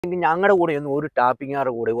ഞങ്ങളുടെ കൂടെയൊന്നും ഒരു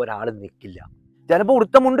ടാപ്പിങ്ങാരുടെ കൂടെ ഒരാൾ നിൽക്കില്ല. ചിലപ്പോൾ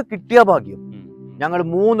ഉടുത്തമുണ്ട് കിട്ടിയ ഭാഗ്യം. ഞങ്ങൾ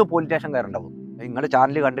 3 പോലീസ് സ്റ്റേഷൻകാരുണ്ടാവും. നിങ്ങളുടെ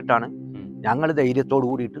ചാനൽ കണ്ടിട്ടാണ് ഞങ്ങൾ ധൈര്യത്തോട്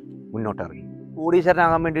കൂടിയിട്ട് മുന്നോട്ട് ഇറങ്ങി.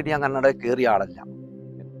 കോടീശ്വരനാകാൻ വേണ്ടിയിട്ട് ഞാൻ കർണാടക കയറിയ ആളല്ല.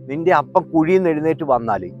 നിന്റെ അപ്പം കുഴിയിൽ നിന്ന് എഴുന്നേറ്റ്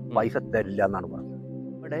വന്നാൽ പൈസ തരില്ല എന്നാണ് പറഞ്ഞത്.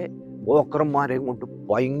 ഇവിടെ ബ്രോക്കർമാരെയും കൊണ്ട്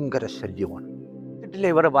ഭയങ്കര ശല്യമാണ്. എന്നിട്ടില്ല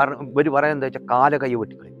ഇവർ പറയുന്നത് എന്താ വെച്ചാൽ കാല കൈ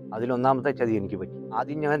വെട്ടിക്കളി. അതിലൊന്നാമത്തെ ചതി എനിക്ക് പറ്റി.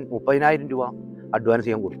 ആദ്യം ഞാൻ 30,000 രൂപ അഡ്വാൻസ്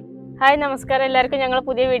ചെയ്യാൻ കൊടുത്തു. ഹായ് നമസ്കാരം, എല്ലാവർക്കും ഞങ്ങൾ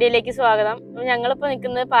പുതിയ വീഡിയോയിലേക്ക് സ്വാഗതം. ഞങ്ങളിപ്പോൾ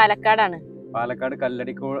നിൽക്കുന്നത് പാലക്കാടാണ്. പാലക്കാട്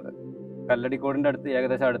കല്ലടിക്കോടിന്റെ അടുത്ത്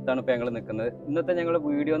ഏകദേശം അടുത്താണ് ഇപ്പോൾ ഞങ്ങൾ നിൽക്കുന്നത്. ഇന്നത്തെ ഞങ്ങൾ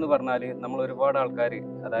വീഡിയോ എന്ന് പറഞ്ഞാൽ നമ്മൾ ഒരുപാട് ആൾക്കാർ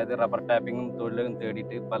അതായത് റബ്ബർ ടാപ്പിങ്ങും തൊഴിലും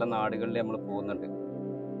തേടിയിട്ട് പല നാടുകളിൽ നമ്മൾ പോകുന്നുണ്ട്.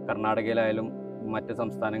 കർണാടകയിലായാലും മറ്റ്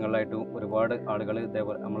സംസ്ഥാനങ്ങളിലായിട്ടും ഒരുപാട് ആളുകൾ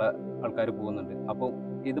ഇതേപോലെ നമ്മളെ ആൾക്കാർ പോകുന്നുണ്ട്. അപ്പോൾ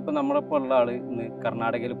ഇതിപ്പോൾ നമ്മളിപ്പോൾ ഉള്ള ആൾ ഇന്ന്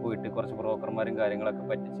കർണാടകയിൽ പോയിട്ട് കുറച്ച് ബ്രോക്കർമാരും കാര്യങ്ങളൊക്കെ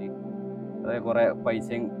പറ്റിച്ച് അതായത് കുറേ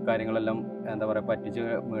പൈസയും കാര്യങ്ങളെല്ലാം എന്താ പറയുക പറ്റിച്ച്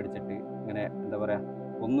മേടിച്ചിട്ട് ഇങ്ങനെ എന്താ പറയുക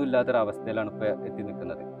ഒന്നുമില്ലാത്തൊരവസ്ഥയിലാണ് ഇപ്പോൾ എത്തി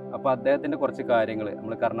നിൽക്കുന്നത്. അപ്പോൾ അദ്ദേഹത്തിൻ്റെ കുറച്ച് കാര്യങ്ങൾ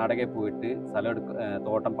നമ്മൾ കർണാടകയിൽ പോയിട്ട് സ്ഥലം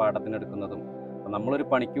തോട്ടം പാട്ടത്തിനെടുക്കുന്നതും നമ്മളൊരു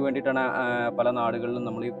പണിക്ക് വേണ്ടിയിട്ടാണ് പല നാടുകളിലും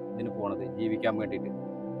നമ്മൾ ഇതിന് പോണത്, ജീവിക്കാൻ വേണ്ടിയിട്ട്.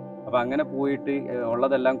 അപ്പോൾ അങ്ങനെ പോയിട്ട്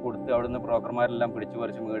ഉള്ളതെല്ലാം കൊടുത്ത് അവിടുന്ന് ബ്രോക്കർമാരെല്ലാം പിടിച്ചു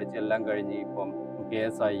പറിച്ച് മേടിച്ച് എല്ലാം കഴിഞ്ഞ് ഇപ്പം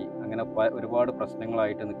കേസായി അങ്ങനെ ഒരുപാട്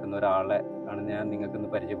പ്രശ്നങ്ങളായിട്ട് നിൽക്കുന്ന ഒരാളെ ആണ് ഞാൻ നിങ്ങൾക്ക്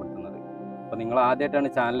ഇന്ന് പരിചയപ്പെടുത്തുന്നത്. അപ്പോൾ നിങ്ങൾ ആദ്യമായിട്ടാണ്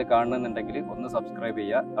ചാനൽ കാണുന്നുണ്ടെങ്കിൽ ഒന്ന് സബ്സ്ക്രൈബ്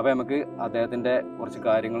ചെയ്യുക. അപ്പോൾ നമുക്ക് അദ്ദേഹത്തിൻ്റെ കുറച്ച്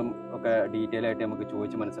കാര്യങ്ങളും ഒക്കെ ഡീറ്റെയിൽ ആയിട്ട് നമുക്ക്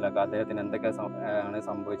ചോദിച്ച് മനസ്സിലാക്കാം, അദ്ദേഹത്തിന് എന്തൊക്കെ ആണ്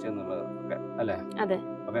സംഭവിച്ചതെന്നുള്ളതൊക്കെ അല്ലേ. അതെ.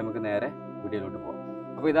 അപ്പോൾ നമുക്ക് നേരെ വീഡിയോയിലോട്ട് പോകാം.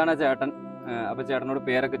 അപ്പോൾ ഇതാണ് ചേട്ടൻ. അപ്പോൾ ചേട്ടനോട്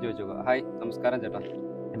പേരൊക്കെ ചോദിച്ചു നോക്കാം. ഹായ്, നമസ്കാരം ചേട്ടൻ.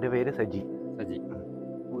 എൻ്റെ പേര് സജി.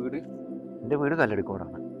 വീട്? എൻ്റെ വീട്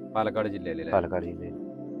കല്ലടിക്കോടാണ്, പാലക്കാട് ജില്ലയിൽ. പാലക്കാട് ജില്ലയിൽ.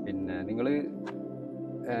 പിന്നെ നിങ്ങൾ?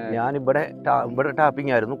 ഞാനിവിടെ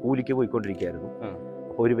ടാപ്പിംഗ് ആയിരുന്നു, കൂലിക്ക് പോയിക്കൊണ്ടിരിക്കുകയായിരുന്നു.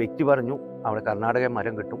 അപ്പോൾ ഒരു വ്യക്തി പറഞ്ഞു അവിടെ കർണാടക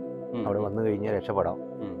മരം കിട്ടും, അവിടെ വന്നു കഴിഞ്ഞാൽ രക്ഷപ്പെടാം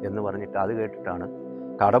എന്ന് പറഞ്ഞിട്ട് അത് കേട്ടിട്ടാണ്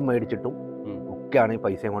കടം മേടിച്ചിട്ടും ഒക്കെയാണ് ഈ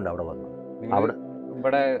പൈസയും കൊണ്ട് അവിടെ വന്നത്. അവിടെ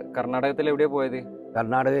ഇവിടെ കർണാടകത്തിൽ എവിടെയാണ് പോയത്?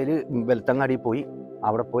 കർണാടകയിൽ വെൽത്തങ്ങാടി പോയി.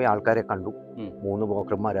 അവിടെ പോയി ആൾക്കാരെ കണ്ടു. 3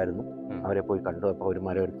 ബ്രോക്കർമാരായിരുന്നു. അവരെ പോയി കണ്ടു. അപ്പോൾ ഒരു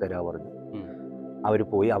മരം എടുത്ത് തരാൻ പറഞ്ഞു. അവർ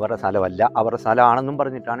പോയി. അവരുടെ സ്ഥലമല്ല, അവരുടെ സ്ഥലമാണെന്നും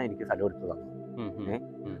പറഞ്ഞിട്ടാണ് എനിക്ക് സ്ഥലം എടുത്ത് തന്നത്.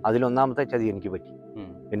 അതിലൊന്നാമത്തെ ചതി എനിക്ക് പറ്റി.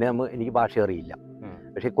 പിന്നെ എനിക്ക് ഭാഷ അറിയില്ല.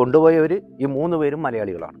 പക്ഷെ കൊണ്ടുപോയവർ ഈ 3 പേരും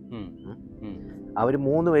മലയാളികളാണ്. അവർ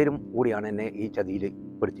 3 പേരും കൂടിയാണ് എന്നെ ഈ ചതിയിൽ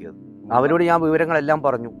പെടുത്തിയത്. അവരോട് ഞാൻ വിവരങ്ങളെല്ലാം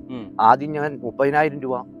പറഞ്ഞു. ആദ്യം ഞാൻ 30,000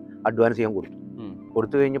 രൂപ അഡ്വാൻസ് ചെയ്യാൻ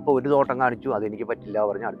കൊടുത്തു കഴിഞ്ഞപ്പോൾ ഒരു തോട്ടം കാണിച്ചു, അതെനിക്ക് പറ്റില്ല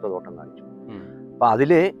പറഞ്ഞ് അടുത്ത തോട്ടം കാണിച്ചു. അപ്പം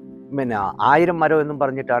അതിൽ പിന്നെ 1000 മരം എന്നും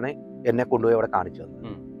പറഞ്ഞിട്ടാണ് എന്നെ കൊണ്ടുപോയി അവിടെ കാണിച്ചത്.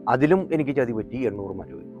 അതിലും എനിക്ക് ചതി പറ്റി. 800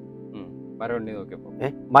 മരം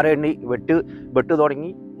മരം എണ്ണി വെട്ട്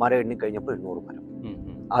തുടങ്ങി. മരം എണ്ണി കഴിഞ്ഞപ്പോൾ 800 മരം.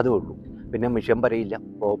 അതേ ഉള്ളൂ. പിന്നെ മിഷൻ പരയില്ല,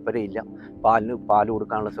 പോപ്പരയില്ല, പാല്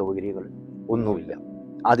കൊടുക്കാനുള്ള സൗകര്യങ്ങൾ ഒന്നുമില്ല.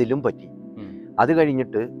 അതിലും പറ്റി. അത്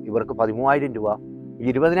കഴിഞ്ഞിട്ട് ഇവർക്ക് 13,000 രൂപ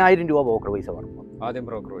 20,000 രൂപ ബ്രോക്കർ പൈസ വേണം.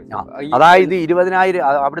 അതായത് 20,000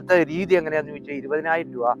 അവിടുത്തെ രീതി എങ്ങനെയാണെന്ന് ചോദിച്ചാൽ 20,000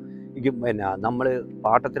 രൂപ പിന്നെ നമ്മൾ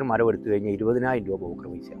പാട്ടത്തിന് മരം എടുത്തു കഴിഞ്ഞാൽ 20,000 രൂപ ബ്രോക്കർ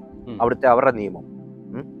പൈസ. അവിടുത്തെ അവരുടെ നിയമം.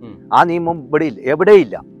 ആ നിയമം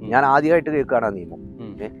എവിടെയില്ല. ഞാൻ ആദ്യമായിട്ട് കേൾക്കുകയാണ് ആ നിയമം.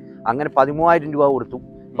 അങ്ങനെ 13,000 രൂപ കൊടുത്തു.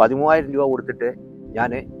 13,000 രൂപ കൊടുത്തിട്ട്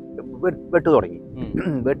ഞാൻ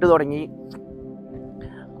വെട്ട് തുടങ്ങി.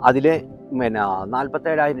 അതിൽ പിന്നെ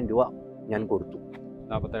 47,000 രൂപ ഞാൻ കൊടുത്തു.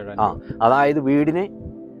 അതായത് വീടിന്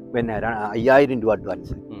പിന്നെ 5,000 രൂപ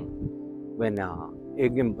അഡ്വാൻസ്, പിന്നെ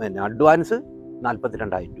അഡ്വാൻസ്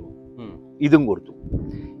 42,000 രൂപ ഇതും കൊടുത്തു.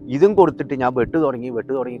 ഇതും കൊടുത്തിട്ട് ഞാൻ വെട്ട് തുടങ്ങി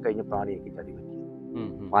കഴിഞ്ഞപ്പോഴാണ് എനിക്ക് ചതി പറ്റിയത്.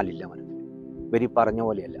 പാലില്ല മരത്തിൽ. ഇവർ പറഞ്ഞ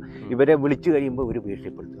പോലെയല്ല. ഇവരെ വിളിച്ചു കഴിയുമ്പോൾ ഇവർ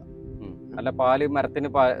ഭീഷണിപ്പെടുത്തുക. അല്ല, മരത്തിന്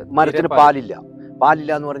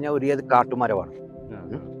പാലില്ല എന്ന് പറഞ്ഞാൽ ഒരു ഏത് കാട്ടുമരമാണ്.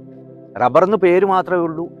 റബ്ബറിന് പേര് മാത്രമേ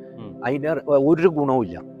ഉള്ളൂ, അതിന് ഒരു ഗുണവും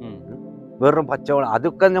ഇല്ല. വെറും പച്ചവളം.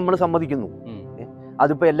 അതൊക്കെ നമ്മൾ സമ്മതിക്കുന്നു.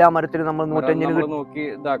 അതിപ്പോ എല്ലാ മരത്തിലും നമ്മൾ 105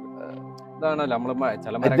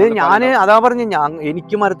 ഇത് ഞാൻ അതാ പറഞ്ഞ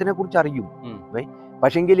എനിക്ക് മരത്തിനെ കുറിച്ച് അറിയും.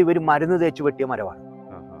 പക്ഷെങ്കിൽ ഇവർ മരുന്ന് തേച്ച് വെട്ടിയ മരമാണ്.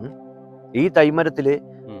 ഈ തൈമരത്തില്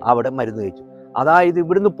അവിടെ മരുന്ന് തേച്ചു. അതായത്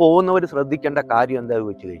ഇവിടുന്ന് പോകുന്നവർ ശ്രദ്ധിക്കേണ്ട കാര്യം എന്താന്ന്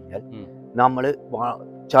വെച്ച് കഴിഞ്ഞാൽ നമ്മൾ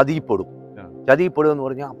ചതിപ്പെടും എന്ന്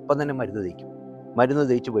പറഞ്ഞാൽ അപ്പം തന്നെ മരുന്ന് തേച്ച്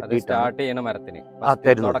വെട്ടിയിട്ട്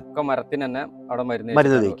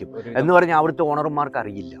മരുന്ന് തേക്കും എന്ന് പറഞ്ഞാൽ അവിടുത്തെ ഓണർമാർക്ക്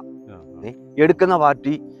അറിയില്ല. എടുക്കുന്ന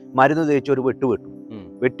പാർട്ടി മരുന്ന് തേച്ച് ഒരു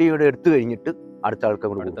വെട്ടിയുടെ എടുത്തു കഴിഞ്ഞിട്ട് അടുത്ത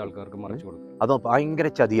ആൾക്കാർക്ക് മറിച്ചു കൊടുക്കും. അത് ഭയങ്കര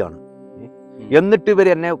ചതിയാണ്. എന്നിട്ട് ഇവർ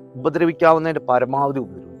എന്നെ ഉപദ്രവിക്കാവുന്നതിന്റെ പരമാവധി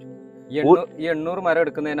ഉപദ്രവിച്ചു. 800 മരം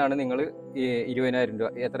എടുക്കുന്നതിനാണ് നിങ്ങൾ 20,000 രൂപ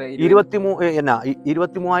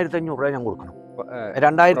 23,500 രൂപ ഞാൻ കൊടുക്കണം.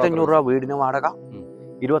 2,500 രൂപ വീടിന് വാടക,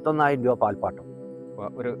 21,000 രൂപ പാൽപ്പാട്ടം.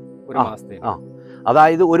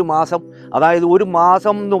 അതായത് ഒരു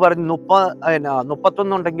മാസം എന്ന് പറഞ്ഞ്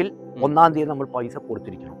 31 ഉണ്ടെങ്കിൽ 1-ാം തീയതി നമ്മൾ പൈസ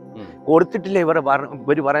കൊടുത്തിരിക്കണം. കൊടുത്തിട്ടില്ല ഇവർ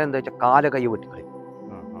പറയാൻ എന്താ വെച്ചാൽ കാല കൈ വെട്ടിക്കളയും.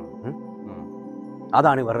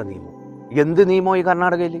 അതാണ് ഇവരുടെ നിയമം. എന്ത് നിയമം ഈ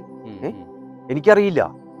കർണാടകയിൽ എനിക്കറിയില്ല.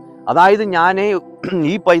 അതായത് ഞാൻ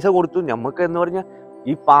ഈ പൈസ കൊടുത്തു, നമുക്ക് എന്ന് പറഞ്ഞാൽ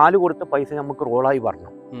ഈ പാല് കൊടുത്ത പൈസ നമുക്ക് റോളായി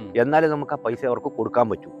വരണം, എന്നാലേ നമുക്ക് ആ പൈസ അവർക്ക് കൊടുക്കാൻ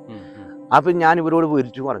പറ്റൂ. അപ്പം ഞാൻ ഇവരോട്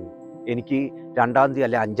വിളിച്ചു പറഞ്ഞു, എനിക്ക് 2-ാം തീയതി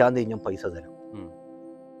അല്ലെ 5-ാം തീയതി ഞാൻ പൈസ തരാം,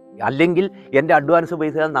 അല്ലെങ്കിൽ എൻ്റെ അഡ്വാൻസ്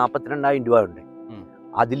പൈസ 42,000 രൂപ ഉണ്ട്,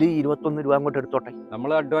 അതിൽ 21 രൂപ അങ്ങോട്ട് എടുത്തോട്ടെ. നമ്മൾ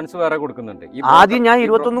അഡ്വാൻസ് വേറെ കൊടുക്കുന്നുണ്ട്. ആദ്യം ഞാൻ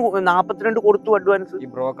 42 കൊടുത്തു അഡ്വാൻസ്, ഈ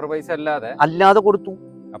ബ്രോക്കർ പൈസ അല്ലാതെ കൊടുത്തു.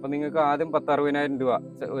 അപ്പൊ നിങ്ങൾക്ക് ആദ്യം 10,60,000 രൂപ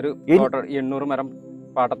ഒരു 800 മരം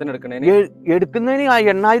പാട്ടത്തിന് എടുക്കുന്നതിന്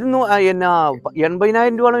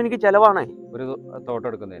 80,000 രൂപ എനിക്ക് ചെലവാണ് ഒരു തോട്ടം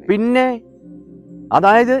എടുക്കുന്നതിന്. പിന്നെ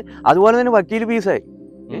അതായത് അതുപോലെ തന്നെ വക്കീൽ ഫീസ്,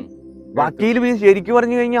 വക്കീൽ ഫീസ് ശരിക്കും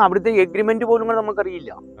പറഞ്ഞു കഴിഞ്ഞാൽ അവിടുത്തെ എഗ്രിമെന്റ് പോലും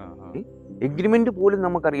നമുക്കറിയില്ല. എഗ്രിമെന്റ് പോലും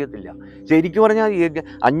നമുക്കറിയത്തില്ല. ശരിക്കും പറഞ്ഞാൽ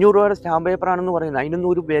 500 രൂപയുടെ സ്റ്റാമ്പ് പേപ്പറാണെന്ന് പറയുന്നത് അതിനൊന്നും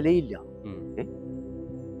ഒരു വിലയില്ല.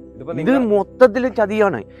 ഇത് മൊത്തത്തിൽ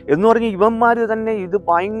ചതിയാണ് എന്ന് പറഞ്ഞ് ഇവന്മാര് തന്നെ ഇത്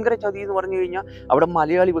ഭയങ്കര ചതി എന്ന് പറഞ്ഞു കഴിഞ്ഞാൽ അവിടെ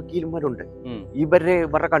മലയാളി വക്കീലന്മാരുണ്ട്,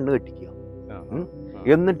 ഇവരുടെ കണ്ണ് കെട്ടിക്കുക,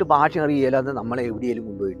 എന്നിട്ട് ഭാഷ അറിയില്ലാതെ നമ്മളെ എവിടെയെങ്കിലും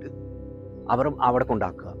കൊണ്ടുപോയിട്ട് അവിടെ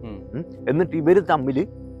കൊണ്ടാക്കുക, എന്നിട്ട് ഇവര് തമ്മിൽ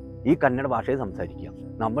ഈ കന്നഡ ഭാഷയെ സംസാരിക്കുക,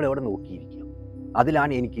 നമ്മളെവിടെ നോക്കിയിരിക്കുക.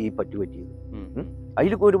 അതിലാണ് എനിക്ക് ഈ പറ്റിയത്.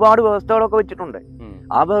 അതിൽ ഒരുപാട് വ്യവസ്ഥകളൊക്കെ വെച്ചിട്ടുണ്ട്.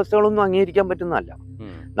 ആ വ്യവസ്ഥകളൊന്നും അംഗീകരിക്കാൻ പറ്റുന്നതല്ല.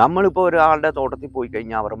 നമ്മളിപ്പോൾ ഒരാളുടെ തോട്ടത്തിൽ പോയി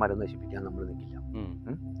കഴിഞ്ഞാൽ അവരുടെ മരം നശിപ്പിക്കാൻ നമ്മൾ നിൽക്കില്ല.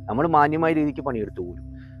 നമ്മൾ മാന്യമായ രീതിക്ക് പണിയെടുത്തു പോലും.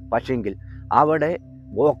 പക്ഷെങ്കിൽ അവിടെ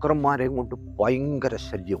ബ്രോക്കർമാരെ കൊണ്ട് ഭയങ്കര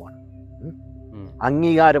ശല്യമാണ്.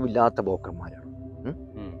 അംഗീകാരമില്ലാത്ത ബ്രോക്കർമാരാണ്.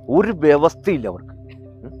 ഒരു വ്യവസ്ഥയില്ല അവർക്ക്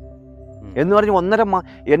എന്ന് പറഞ്ഞ്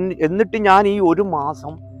എന്നിട്ട് ഞാൻ ഈ 1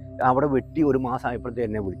 മാസം അവിടെ വെട്ടി 1 മാസം ആയപ്പോഴത്തെ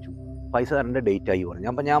എന്നെ വിളിച്ചു, പൈസ തരേണ്ട ഡേറ്റ് ആയി പറഞ്ഞു.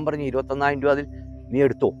 അപ്പം ഞാൻ പറഞ്ഞു 21,000 രൂപ അതിൽ നീ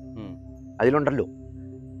എടുത്തോ, അതിലുണ്ടല്ലോ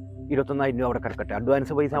 21,000 രൂപ അവിടെ കിടക്കട്ടെ,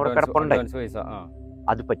 അഡ്വാൻസ് പൈസ അവിടെ കിടപ്പുണ്ടേ.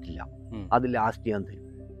 അത് പറ്റില്ല, അത് ലാസ്റ്റ് ഞാൻ തരും,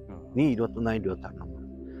 നീ 21,000 രൂപ തരണം.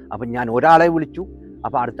 അപ്പം ഞാൻ ഒരാളെ വിളിച്ചു,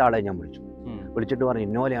 അപ്പം അടുത്ത ആളെ ഞാൻ വിളിച്ചിട്ട് പറഞ്ഞു,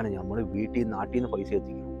 ഇന്നോലെയാണ് നമ്മൾ നാട്ടിൽ നിന്ന് പൈസ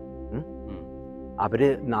എത്തിക്കണം. അവര്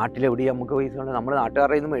നാട്ടിലെവിടെയും നമുക്ക് പൈസ ഉണ്ട്, നമ്മൾ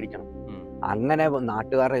നാട്ടുകാരുടെ നിന്ന് മേടിക്കണം. അങ്ങനെ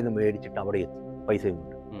നാട്ടുകാരുടെ നിന്ന് മേടിച്ചിട്ട് അവിടെ എത്തി പൈസയും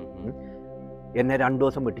കൊണ്ട്. എന്നെ 2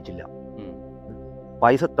 ദിവസം വെട്ടിച്ചില്ല,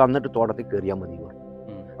 പൈസ തന്നിട്ട് തോട്ടത്തിൽ കയറിയാൽ മതി പറഞ്ഞു.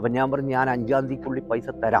 അപ്പം ഞാൻ പറഞ്ഞു, ഞാൻ 5-ാം തീയതിക്കുള്ളിൽ പൈസ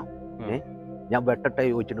തരാം, ഞാൻ വെട്ടട്ടെ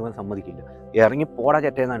ചോദിച്ചിട്ട് സമ്മതിക്കില്ല, ഇറങ്ങി പോടാ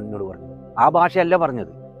ചേട്ടേന്നാണ് എന്നോട് പറഞ്ഞത്. ആ ഭാഷയല്ല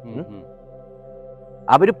പറഞ്ഞത്.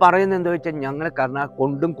 അവര് പറയുന്നത് എന്താ വെച്ചാൽ ഞങ്ങൾ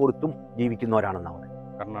കൊണ്ടും കൊടുത്തും ജീവിക്കുന്നവരാണെന്ന് അവിടെ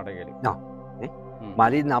കർണാടകയിൽ.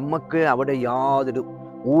 നമുക്ക് അവിടെ യാതൊരു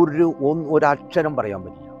ഒരക്ഷരം പറയാൻ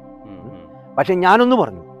പറ്റില്ല. പക്ഷെ ഞാനൊന്ന്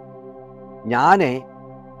പറഞ്ഞു, ഞാനേ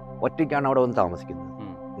ഒറ്റയ്ക്കാണ് അവിടെ വന്ന് താമസിക്കുന്നത്,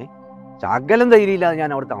 ശകലം ധൈര്യമില്ലാതെ ഞാൻ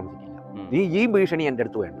അവിടെ താമസിക്കില്ല, നീ ഈ ഭീഷണി എൻ്റെ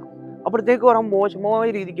അടുത്ത് വേണ്ട. അപ്പോഴത്തേക്ക് പറയാൻ മോശമായ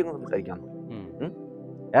രീതിക്ക് സംസാരിക്കാൻ,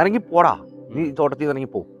 ഇറങ്ങിപ്പോടാ, നീ തോട്ടത്തിൽ നിന്ന്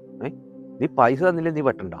ഇറങ്ങിപ്പോ, നീ പൈസ തന്നില്ല, നീ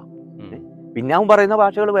വെട്ടണ്ട. പിന്നെ അവൻ പറയുന്ന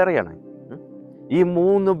ഭാഷകൾ വേറെയാണ്. ഈ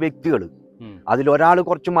 3 വ്യക്തികൾ, അതിലൊരാൾ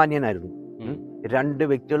കുറച്ച് മാന്യനായിരുന്നു, 2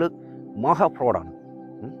 വ്യക്തികൾ മഹാ ഫ്രോഡാണ്.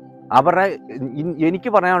 എനിക്ക്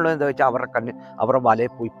പറയാനുള്ളത് എന്താ വെച്ചാൽ അവരുടെ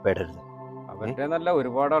വലയിൽ പോയി പെടരുത്.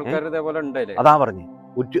 ഒരുപാട് ആൾക്കാർ അതാ പറഞ്ഞു,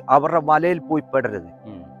 അവരുടെ വലയിൽ പോയി പെടരുത്.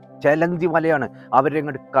 ചെലന്തി വലയാണ്, അവരെ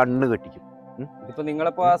ഇങ്ങോട്ട് കണ്ണ് കെട്ടിക്കും. ഇതിപ്പോ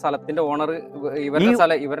നിങ്ങളിപ്പോ ആ സ്ഥലത്തിന്റെ ഓണർ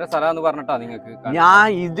ഇവരുടെ സ്ഥലം പറഞ്ഞിട്ടാ നിങ്ങൾക്ക്? ഞാൻ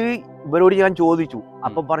ഇത് ഇവരോട് ഞാൻ ചോദിച്ചു,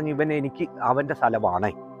 അപ്പൊ പറഞ്ഞു എനിക്ക് അവന്റെ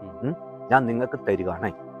സ്ഥലമാണേ, ഞാൻ നിങ്ങൾക്ക്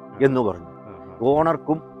തരികയാണേ എന്ന് പറഞ്ഞു.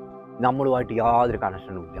 ഓണർക്കും നമ്മളുമായിട്ട് യാതൊരു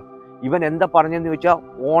കണക്ഷനും ഇല്ല. ഇവൻ എന്താ പറഞ്ഞെന്ന് ചോദിച്ചാൽ,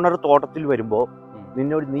 ഓണർ തോട്ടത്തിൽ വരുമ്പോ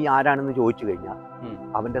നിന്നോട് നീ ആരാണെന്ന് ചോദിച്ചു കഴിഞ്ഞാൽ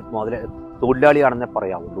അവന്റെ തൊഴിലാളിയാണെന്നേ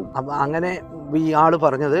പറയാവുള്ളൂ. അപ്പൊ അങ്ങനെ ഇയാള്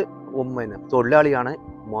പറഞ്ഞത് തൊഴിലാളിയാണ്,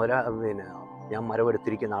 ഞാൻ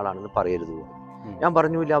മരമെടുത്തിരിക്കുന്ന ആളാണെന്ന് പറയരുത്. ഞാൻ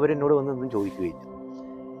പറഞ്ഞില്ല, അവരെന്നോട് വന്നൊന്നും ചോദിക്കുകയില്ല.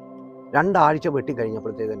 2 ആഴ്ച വെട്ടി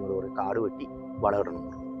കഴിഞ്ഞപ്പോഴത്തേക്ക് എന്നോട് പറയും, കാട് വെട്ടി വളമിടണം.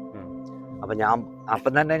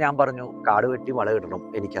 അപ്പം തന്നെ ഞാൻ പറഞ്ഞു, കാട് വെട്ടി വളമിടണം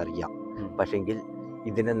എനിക്കറിയാം, പക്ഷെങ്കിൽ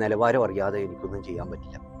ഇതിന്റെ നിലവാരം അറിയാതെ എനിക്കൊന്നും ചെയ്യാൻ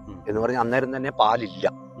പറ്റില്ല എന്ന് പറഞ്ഞ് അന്നേരം തന്നെ പാലില്ല.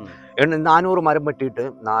 400 മരം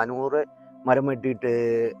വെട്ടിയിട്ട്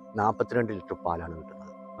 42 ലിറ്റർ പാലാണ്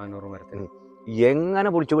കിട്ടുന്നത്. 400 മരത്തിന് എങ്ങനെ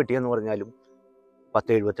പൊളിച്ചു വെട്ടിയെന്ന് പറഞ്ഞാലും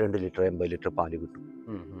 10-72 ലിറ്റർ 80 ലിറ്റർ പാല് കിട്ടും.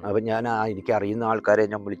 അപ്പം ഞാൻ എനിക്ക് അറിയുന്ന ആൾക്കാരെ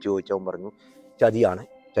ഞാൻ വിളിച്ചു ചോദിച്ചവൻ പറഞ്ഞു, ചതിയാണ്,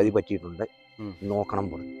 ചതി പറ്റിയിട്ടുണ്ട്, നോക്കണം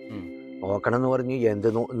പറഞ്ഞു. നോക്കണം എന്ന് പറഞ്ഞ്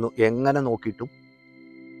എങ്ങനെ നോക്കിയിട്ടും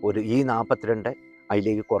ഈ 42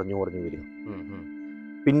 അതിലേക്ക് കുറഞ്ഞു വരിക.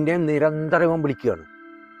 പിന്നെ നിരന്തരം വിളിക്കുകയാണ്.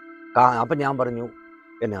 അപ്പം ഞാൻ പറഞ്ഞു,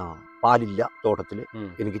 പാലില്ല തോട്ടത്തിൽ,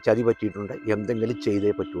 എനിക്ക് ചതി പറ്റിയിട്ടുണ്ട്, എന്തെങ്കിലും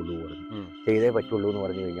ചെയ്തേ പറ്റുള്ളൂ എന്ന്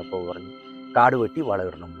പറഞ്ഞു കഴിഞ്ഞപ്പോൾ പറഞ്ഞു, കാട് വെട്ടി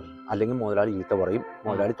വളമിടണം പറഞ്ഞു, അല്ലെങ്കിൽ മുതലാളി ചീത്ത പറയും,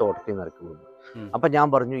 മുതലാളി തോട്ടത്തിൽ നിന്ന് ഇറക്കി വിടുന്നു. അപ്പം ഞാൻ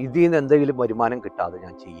പറഞ്ഞു, ഇതിൽ നിന്ന് എന്തെങ്കിലും വരുമാനം കിട്ടാതെ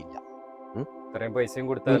ഞാൻ ചെയ്യില്ല,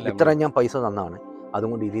 ഇത്രയും ഞാൻ പൈസ തന്നാണ്,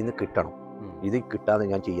 അതുകൊണ്ട് ഇതിൽ നിന്ന് കിട്ടണം, ഇത് കിട്ടാതെ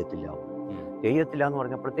ഞാൻ ചെയ്യത്തില്ല എന്ന്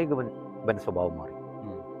പറഞ്ഞപ്പോഴത്തേക്ക് ഇവൻ സ്വഭാവം മാറി.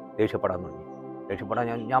 ദേഷ്യപ്പെടാൻ തുടങ്ങി. ദേഷ്യപ്പെടാൻ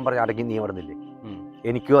ഞാൻ പറഞ്ഞ അടങ്ങി നീ പറഞ്ഞില്ലേ,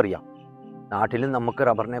 എനിക്കും അറിയാം, നാട്ടിലും നമുക്ക്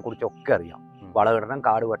റബ്ബറിനെ കുറിച്ചൊക്കെ അറിയാം, വളമിടണം,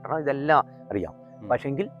 കാട് വെട്ടണം, ഇതെല്ലാം അറിയാം.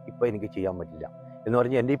 പക്ഷെങ്കിൽ ഇപ്പം എനിക്ക് ചെയ്യാൻ പറ്റില്ല എന്ന്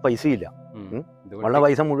പറഞ്ഞ് എൻ്റെ ഈ പൈസയില്ല, ഉള്ള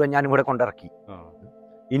പൈസ മുഴുവൻ ഞാൻ ഇവിടെ കൊണ്ടിറക്കി.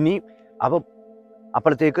 ഇനി അപ്പം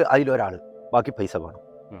അപ്പോഴത്തേക്ക് അതിലൊരാൾ ബാക്കി പൈസ വേണം,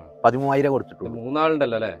 13,000 കൊടുത്തിട്ടുണ്ട്.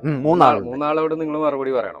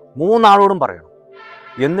 മൂന്നാളോടും പറയണം.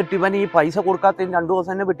 എന്നിട്ട് ഇവൻ ഈ പൈസ കൊടുക്കാത്തതിന് 2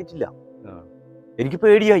 ദിവസം തന്നെ വെട്ടിച്ചില്ല. എനിക്ക്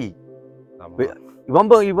പേടിയായി.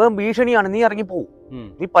 ഇവൻ ഭീഷണിയാണ്, നീ ഇറങ്ങിപ്പോവും,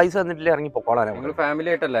 നീ പൈസ തന്നിട്ടില്ല, ഇറങ്ങിപ്പോക്കോളാൻ. ഫാമിലി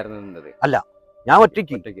ആയിട്ടല്ലായിരുന്നു? അല്ല, ഞാൻ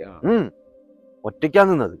ഒറ്റയ്ക്കാ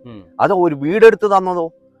നിന്നത്. അത് ഒരു വീടെടുത്ത് തന്നതോ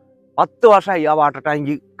 10 വർഷമായി ആ വാട്ടർ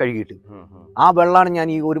ടാങ്ക് കഴുകിയിട്ട്. ആ വെള്ളമാണ് ഞാൻ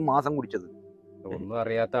ഈ 1 മാസം കുടിച്ചത്. ഒന്നും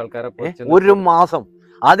അറിയാത്ത ആൾക്കാരെ 1 മാസം.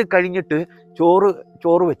 അത് കഴിഞ്ഞിട്ട്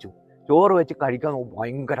ചോറ് വെച്ച് കഴിക്കാൻ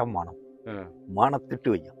ഭയങ്കര മണത്തിട്ട്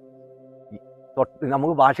വയ്യ.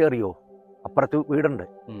 നമുക്ക് ഭാഷ അറിയോ? അപ്പുറത്ത് വീടുണ്ട്,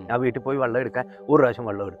 ഞാൻ വീട്ടിൽ പോയി വെള്ളം എടുക്കാൻ 1 പ്രാവശ്യം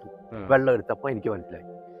വെള്ളം എടുത്തപ്പോൾ എനിക്ക് മനസ്സിലായി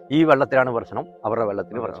ഈ വെള്ളത്തിലാണ് പ്രശ്നം, അവരുടെ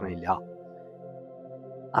വെള്ളത്തിന് പ്രശ്നമില്ല.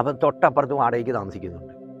 അപ്പം തൊട്ടപ്പുറത്ത് വാടകയ്ക്ക്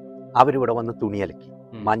താമസിക്കുന്നുണ്ട്. അവരിവിടെ വന്ന് തുണി അലക്കി,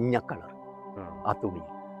 മഞ്ഞ കളർ ആ തുണി.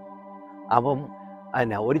 അപ്പം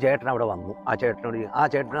ഒരു ചേട്ടൻ അവിടെ വന്നു. ആ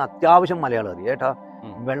ചേട്ടന് അത്യാവശ്യം മലയാളം അറിയാം. ചേട്ടാ,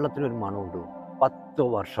 വെള്ളത്തിനൊരു മണമുണ്ട്, 10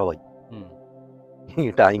 വർഷമായി ഈ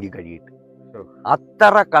ടാങ്ക് കഴുകിയിട്ട്.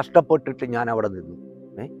 അത്ര കഷ്ടപ്പെട്ടിട്ട് ഞാൻ അവിടെ നിന്നു.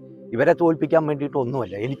 ഇവരെ തോൽപ്പിക്കാൻ വേണ്ടിയിട്ട്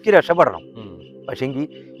ഒന്നുമല്ല, എനിക്ക് രക്ഷപ്പെടണം. പക്ഷെങ്കിൽ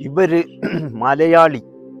ഇവര് മലയാളി,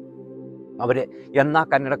 അവരെ എന്നാ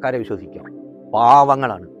കന്നഡക്കാരെ വിശ്വസിക്കാം,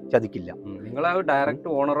 പാവങ്ങളാണ്, ചതിക്കില്ല.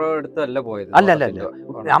 അല്ല,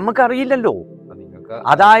 നമുക്കറിയില്ലല്ലോ.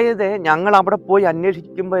 അതായത് ഞങ്ങൾ അവിടെ പോയി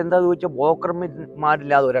അന്വേഷിക്കുമ്പോൾ എന്താന്ന് ചോദിച്ചാൽ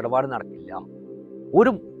ബ്രോക്കർമാരില്ലാതെ ഒരു ഇടപാട് നടക്കില്ല.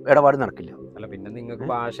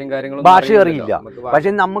 ഭാഷ അറിയില്ല. പക്ഷെ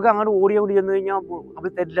നമുക്ക് അങ്ങോട്ട് ഓടി ചെന്ന് കഴിഞ്ഞാൽ അവർ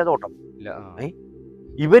തരില്ല തോട്ടം.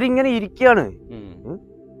 ഇവരിങ്ങനെ ഇരിക്കുകയാണ്.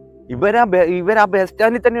 ഇവരാ ബസ്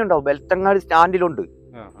സ്റ്റാൻഡിൽ തന്നെ ഉണ്ടാവും, ബെൽത്തങ്ങാട് സ്റ്റാൻഡിലുണ്ട്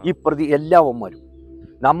ഈ പ്രതി എല്ലാവന്മാരും.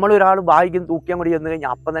 നമ്മളൊരാൾ ബാഗും തൂക്കിയാൻ കൂടി ചെന്ന്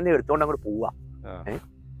കഴിഞ്ഞാൽ അപ്പം തന്നെ എടുത്തോണ്ട് അങ്ങോട്ട്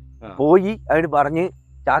പോയി അതിന് പറഞ്ഞ്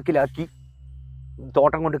ചാക്കിലാക്കി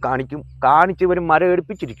തോട്ടം കൊണ്ട് കാണിച്ച് ഇവർ മരം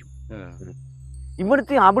എടുപ്പിച്ചിരിക്കും.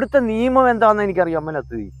 അവിടുത്തെ നിയമം എന്താണെന്ന് എനിക്കറിയാൻ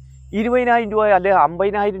മേലാത്തത്. 20,000 രൂപ അല്ലെ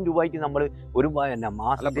 50,000 രൂപയ്ക്ക് നമ്മൾ ഒരു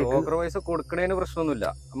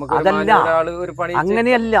അതല്ല,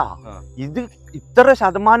 അങ്ങനെയല്ല. ഇത് ഇത്ര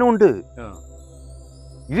ശതമാനം ഉണ്ട്,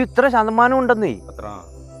 ഉണ്ടെന്നേ.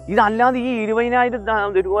 ഇതല്ലാതെ ഈ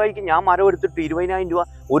 20,000 രൂപയ്ക്ക് ഞാൻ മരം എടുത്തിട്ട് 20,000 രൂപ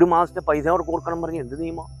 1 മാസത്തെ പൈസ അവർക്ക് കൊടുക്കണം പറഞ്ഞ് എന്ത്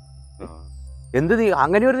നിയമം?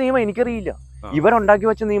 അങ്ങനെ ഒരു നിയമം എനിക്കറിയില്ല. ഇവരുണ്ടാക്കി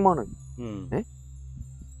വെച്ച നിയമമാണ്.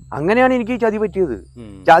 അങ്ങനെയാണ് എനിക്ക് ചതി പറ്റിയത്.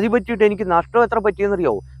 ചതി പറ്റിയിട്ട് എനിക്ക് നഷ്ടം എത്ര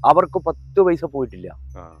പറ്റിയെന്നറിയാവോ? അവർക്ക് 10 പൈസ പോയിട്ടില്ല.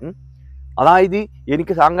 അതായത്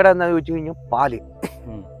എനിക്ക് സങ്കടം എന്താ ചോദിച്ചു കഴിഞ്ഞാൽ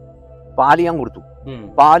പാല് ഞാൻ കൊടുത്തു.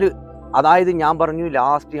 അതായത്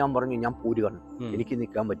ലാസ്റ്റ് ഞാൻ പറഞ്ഞു ഞാൻ പൂരുകയാണ്, എനിക്ക്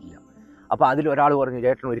നിൽക്കാൻ പറ്റില്ല. അപ്പൊ അതിലൊരാൾ പറഞ്ഞു,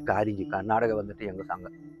 ചേട്ടൻ ഒരു കാര്യം ചെയ്യും, കർണാടക വന്നിട്ട്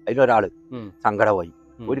ഞങ്ങൾ അതിലൊരാള് സങ്കടമായി,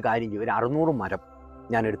 ഒരു കാര്യം ചെയ്യും, ഒരു 600 മരം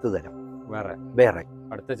ഞാൻ എടുത്തു തരാം വേറെ.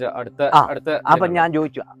 അപ്പൊ ഞാൻ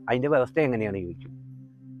ചോദിച്ചു അതിന്റെ വ്യവസ്ഥ എങ്ങനെയാണ് ചോദിച്ചു.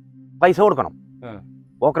 പൈസ കൊടുക്കണം,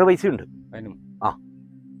 ബ്രോക്കർ പൈസ ഉണ്ട്.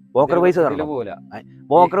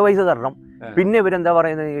 ബ്രോക്കർ പൈസ തരണം. പിന്നെ ഇവരെന്താ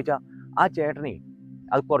പറയുന്നത് ചോദിച്ചാൽ, ആ ചേട്ടനെ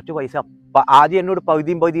അത് കുറച്ച് പൈസ ആദ്യം എന്നോട്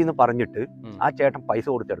പകുതി എന്ന് പറഞ്ഞിട്ട് ആ ചേട്ടൻ പൈസ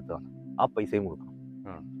കൊടുത്തെടുത്തതാണ്. ആ പൈസയും കൊടുക്കണം.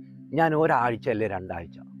 ഞാൻ 1 ആഴ്ച അല്ലെ 2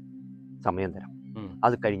 ആഴ്ച സമയം തരാം,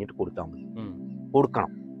 അത് കഴിഞ്ഞിട്ട് കൊടുത്താൽ മതി.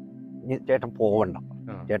 കൊടുക്കണം, ചേട്ടൻ പോവണ്ട,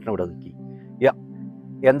 ചേട്ടൻ ഇവിടെ നിൽക്കി.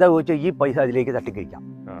 എന്താ ചോദിച്ചാൽ ഈ പൈസ അതിലേക്ക് തട്ടിക്കഴിക്കാം.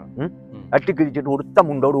 തട്ടിക്കിഴിച്ചിട്ട് ഉടുത്ത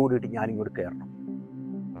മുണ്ടോട് കൂടിയിട്ട് ഞാനിങ്ങോട്ട് കയറണം.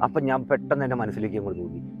 അപ്പം ഞാൻ പെട്ടെന്ന് എൻ്റെ മനസ്സിലേക്ക് അങ്ങോട്ട്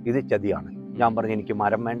തോന്നി ഇത് ചതിയാണ്. ഞാൻ പറഞ്ഞു എനിക്ക്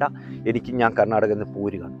മരം വേണ്ട, ഞാൻ കർണാടകയിൽ നിന്ന്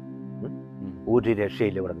പൂരുകയാണ്, ഒരു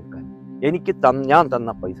രക്ഷയില്ല ഇവിടെ നിൽക്കാൻ, എനിക്ക് ഞാൻ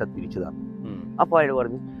തന്ന പൈസ തിരിച്ചു തന്നു. അപ്പോൾ അയാൾ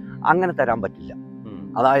പറഞ്ഞു അങ്ങനെ തരാൻ പറ്റില്ല,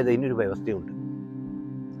 അതായത് ഇതിനൊരു വ്യവസ്ഥയുണ്ട്,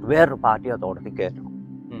 വേറൊരു പാർട്ടി ആ തോട്ടത്തിൽ കയറ്റണം,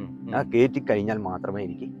 ഞാൻ കയറ്റി കഴിഞ്ഞാൽ മാത്രമേ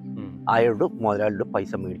എനിക്ക് അയാളുടെ മുതലാളിയുടെ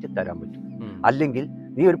പൈസ മേടിച്ച് തരാൻ പറ്റൂ. അല്ലെങ്കിൽ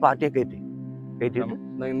നീ ഒരു പാർട്ടിയെ കയറ്റിയിട്ട്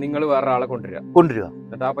നിങ്ങൾ വേറെ ആളെ കൊണ്ടുവരിക,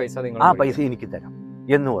 ആ പൈസ എനിക്ക് തരാം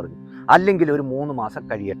എന്ന് പറഞ്ഞു. അല്ലെങ്കിൽ ഒരു 3 മാസം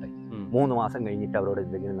കഴിയട്ടെ, 3 മാസം കഴിഞ്ഞിട്ട് അവരോട്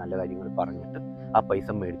എന്തെങ്കിലും നല്ല കാര്യങ്ങൾ പറഞ്ഞിട്ട് ആ പൈസ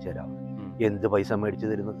മേടിച്ചു തരാം. എന്ത് പൈസ മേടിച്ചു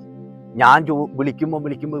തരുന്നത്? ഞാൻ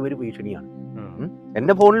വിളിക്കുമ്പോൾ ഇവര് ഭീഷണിയാണ്.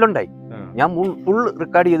 എന്റെ ഫോണിലുണ്ടായി, ഞാൻ ഫുൾ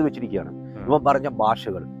റെക്കോർഡ് ചെയ്ത് വെച്ചിരിക്കുകയാണ് ഇവ പറഞ്ഞ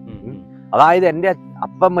ഭാഷകൾ. അതായത് എൻ്റെ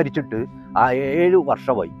അപ്പം മരിച്ചിട്ട് 7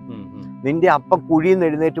 വർഷമായി, നിന്റെ അപ്പം കുഴിന്ന്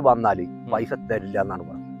എഴുന്നേറ്റ് വന്നാല് പൈസ തരില്ല എന്നാണ്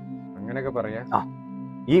പറഞ്ഞത്. അങ്ങനെയൊക്കെ പറയാ.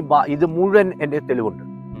 ഇത് മുഴുവൻ എൻ്റെ തെളിവുണ്ട്.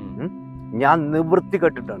 ഞാൻ നിവൃത്തി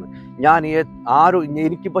കെട്ടിട്ടാണ്.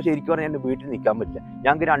 എനിക്കിപ്പോ ശരിക്കും പറഞ്ഞാൽ എൻ്റെ വീട്ടിൽ നിൽക്കാൻ പറ്റില്ല,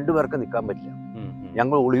 ഞങ്ങൾക്ക് 2 പേർക്ക് നിൽക്കാൻ പറ്റില്ല.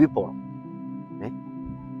 ഞങ്ങൾ ഒളിവിൽ പോകണം.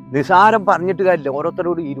 നിസാരം പറഞ്ഞിട്ട് കാര്യമില്ല.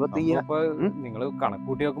 ഓരോരുത്തരോട് 25 നിങ്ങൾ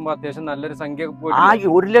കണക്കൂട്ടി നോക്കുമ്പോ അത്യാവശ്യം നല്ലൊരു സംഖ്യ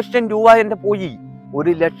 1 ലക്ഷം രൂപ എന്റെ പോയി.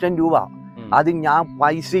 1 ലക്ഷം രൂപ. അത് ഞാൻ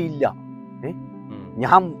പൈസ ഇല്ല.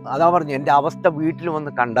 ഞാൻ അതാ പറഞ്ഞു, എന്റെ അവസ്ഥ വീട്ടിൽ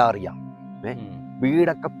വന്ന് കണ്ടാ അറിയാം.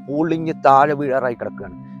 വീടൊക്കെ പൊളിഞ്ഞ് താഴെ വീഴാറായി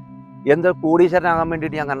കിടക്കുകയാണ്. എന്താ കോടീശ്വരനാകാൻ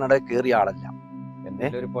വേണ്ടിയിട്ട് ഞാൻ കർണാടക കയറിയ ആളല്ല.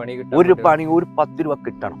 ഒരു പണി ഒരു 10 രൂപ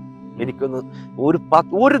കിട്ടണം എനിക്കൊന്ന്,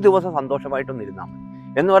 ഒരു ദിവസം സന്തോഷമായിട്ടൊന്നും ഇരുന്നാൽ മതി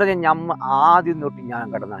എന്ന് പറഞ്ഞാൽ ഞമ്മ ആദ്യം തൊട്ട് ഞാൻ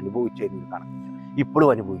കിടന്ന് അനുഭവിച്ചതിന് കണക്കില്ല. ഇപ്പോഴും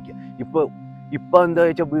അനുഭവിക്കുക. ഇപ്പൊ എന്താ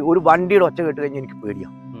വെച്ചാൽ ഒരു വണ്ടിയുടെ ഒച്ച കേട്ട് കഴിഞ്ഞാൽ എനിക്ക്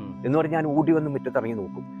പേടിയാണ്. എന്ന് പറഞ്ഞാൽ ഞാൻ ഊട്ടി വന്ന് മുറ്റത്തിറങ്ങി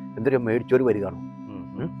നോക്കും, എന്തൊരു മേടിച്ചൊരു വരികയാണോ.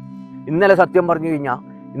 ഇന്നലെ സത്യം പറഞ്ഞു കഴിഞ്ഞാൽ,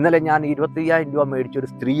 ഇന്നലെ ഞാൻ 25,000 രൂപ മേടിച്ചൊരു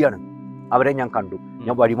സ്ത്രീയാണ്. അവരെ ഞാൻ കണ്ടു.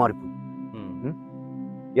 ഞാൻ വഴിമാറിപ്പോയി.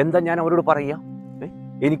 എന്താ ഞാൻ അവരോട് പറയുക?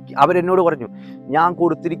 അവരെന്നോട് പറഞ്ഞു, ഞാൻ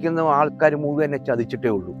കൊടുത്തിരിക്കുന്ന ആൾക്കാർ മുഴുവൻ എന്നെ ചതിച്ചിട്ടേ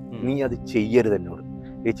ഉള്ളൂ, നീ അത് ചെയ്യരുത് എന്നോട്.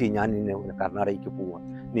 ചേച്ചി ഞാൻ നിന്നെ കർണാടകയ്ക്ക് പോവാൻ,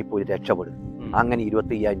 നീ പോയി രക്ഷപ്പെടും. അങ്ങനെ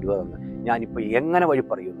 25,000 രൂപ തന്ന് ഞാനിപ്പോ എങ്ങനെ വഴി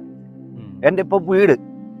പറയുന്നു? എൻ്റെ ഇപ്പൊ വീട്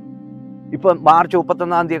ഇപ്പൊ മാർച്ച്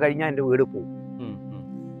 31-ാം തീയതി കഴിഞ്ഞാൽ എൻ്റെ വീട്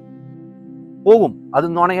പോകും. അത്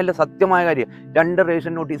നുണയല്ല, സത്യമായ കാര്യം. 2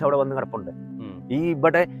 റേഷൻ നോട്ടീസ് അവിടെ വന്ന് കിടപ്പുണ്ട്.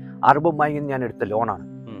 ഇവിടെ അറബ് ബാങ്കിൽ ഞാൻ എടുത്ത ലോണാണ്.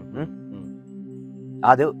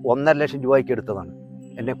 അത് 1.5 ലക്ഷം രൂപയ്ക്ക് എടുത്തതാണ്.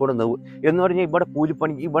 എന്നെ കൂടെ എന്ന് പറഞ്ഞാൽ ഇവിടെ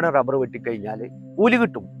കൂലിപ്പണി, ഇവിടെ റബ്ബർ വെട്ടിക്കഴിഞ്ഞാൽ കൂലി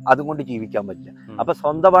കിട്ടും, അതുകൊണ്ട് ജീവിക്കാൻ പറ്റില്ല. അപ്പൊ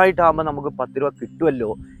സ്വന്തമായിട്ടാകുമ്പോൾ നമുക്ക് 10 രൂപ കിട്ടുമല്ലോ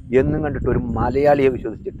എന്നും കണ്ടിട്ട് ഒരു മലയാളിയെ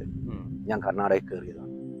വിശ്വസിച്ചിട്ട് ഞാൻ കർണാടകയിൽ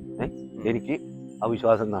കയറിയതാണ്. എനിക്ക് ആ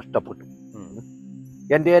വിശ്വാസം നഷ്ടപ്പെട്ടു.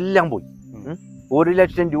 എൻ്റെ എല്ലാം പോയി. 1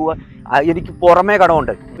 ലക്ഷം രൂപ എനിക്ക് പുറമേ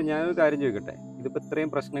കടമുണ്ട്. ഇപ്പൊ ഞാനൊരു കാര്യം ചോദിക്കട്ടെ, ഇതിപ്പോ ഇത്രയും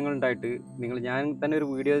പ്രശ്നങ്ങൾ ഉണ്ടായിട്ട് ഞാൻ തന്നെ ഒരു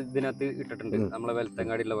വീഡിയോ ഇതിനകത്ത് ഇട്ടിട്ടുണ്ട്, നമ്മളെ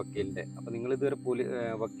വെൽത്തങ്ങാടിയുള്ള വക്കീലിന്റെ. അപ്പൊ നിങ്ങൾ ഇതുവരെ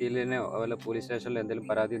വക്കീലിനെയോ അതുപോലെ പോലീസ് സ്റ്റേഷനിൽ എന്തെങ്കിലും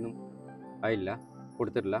പരാതിയൊന്നും ആയില്ല,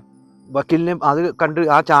 കൊടുത്തിട്ടില്ല? വക്കീലിനെ അത് കണ്ട്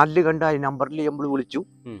ആ ചാനലിൽ കണ്ട് ആ നമ്പറിൽ നമ്മൾ വിളിച്ചു.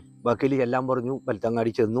 വക്കീൽ എല്ലാം പറഞ്ഞു.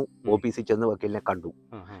 വെൽത്തങ്ങാടി ചെന്നു, ഓഫീസിൽ ചെന്ന് വക്കീലിനെ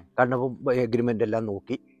കണ്ടപ്പോൾ എഗ്രിമെന്റ് എല്ലാം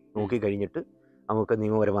നോക്കി കഴിഞ്ഞിട്ട് നമുക്ക്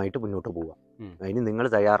നിയമപരമായിട്ട് മുന്നോട്ട് പോവാം. അതിന് നിങ്ങൾ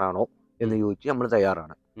തയ്യാറാണോ എന്ന് ചോദിച്ചു. നമ്മൾ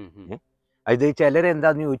തയ്യാറാണ്. ഇത്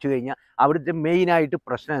ചിലരെന്താന്ന് ചോദിച്ചു കഴിഞ്ഞാൽ അവിടുത്തെ മെയിനായിട്ട്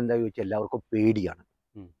പ്രശ്നം എന്താ ചോദിച്ചാൽ എല്ലാവർക്കും പേടിയാണ്.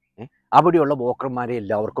 അവിടെയുള്ള ബ്രോക്കർമാരെ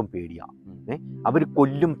എല്ലാവർക്കും പേടിയാണ്. അവർ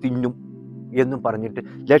കൊല്ലും തിന്നും എന്നും പറഞ്ഞിട്ട്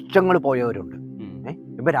ലക്ഷങ്ങൾ പോയവരുണ്ട്.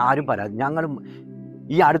 ഇവരാരും ഞങ്ങളും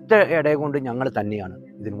ഈ അടുത്ത ഇടയെ കൊണ്ട് ഞങ്ങൾ തന്നെയാണ്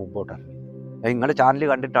ഇതിന് മുമ്പോട്ടിറങ്ങി. നിങ്ങളുടെ ചാനൽ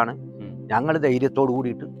കണ്ടിട്ടാണ് ഞങ്ങൾ ധൈര്യത്തോടു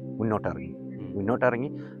കൂടിയിട്ട്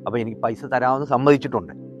മുന്നോട്ടിറങ്ങി. അപ്പോൾ എനിക്ക് പൈസ തരാമെന്ന്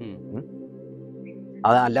സമ്മതിച്ചിട്ടുണ്ട്.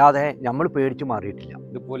 അതല്ലാതെ നമ്മൾ പേടിച്ച് മാറിയിട്ടില്ല.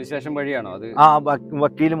 ഇത് പോലീസ് സ്റ്റേഷൻ വഴിയാണോ അത്? ആ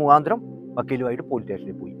വക്കീൽ മുഖാന്തരം വക്കീലുമായിട്ട് പോലീസ്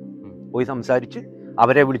സ്റ്റേഷനിൽ പോയി സംസാരിച്ച്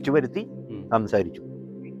അവരെ വിളിച്ചു വരുത്തി സംസാരിച്ചു.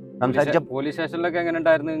 പോലീസ് സ്റ്റേഷനിലൊക്കെ എങ്ങനെ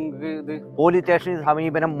ഉണ്ടായിരുന്നു? പോലീസ് സ്റ്റേഷനിൽ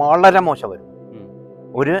സമീപനം വളരെ മോശമായിരുന്നു.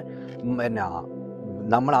 പിന്നെ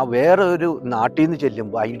നമ്മൾ ആ വേറെ ഒരു നാട്ടിൽ നിന്ന്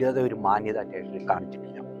ചെല്ലുമ്പോൾ അതിൻ്റെതായ ഒരു മാന്യത സ്റ്റേഷനിൽ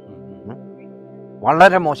കാണിച്ചിട്ടില്ല.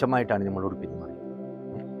 വളരെ മോശമായിട്ടാണ് നമ്മളോട് പെരുമാറിയത്.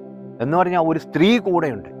 എന്ന് പറഞ്ഞാൽ ഒരു സ്ത്രീ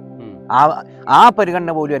കൂടെയുണ്ട്, ആ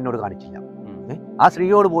പരിഗണന പോലും എന്നോട് കാണിച്ചില്ല. ആ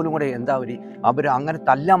സ്ത്രീയോട് പോലും കൂടെ എന്താ അവർ അങ്ങനെ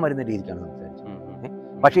തല്ലാൻ വരുന്ന രീതിക്കാണ് സംസാരിച്ചത്.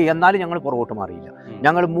 പക്ഷെ എന്നാലും ഞങ്ങൾ പുറകോട്ട് മാറിയില്ല.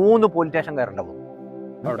 ഞങ്ങൾ 3 പോലീസ് സ്റ്റേഷൻ കയറേണ്ട പോകും.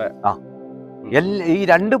 ഈ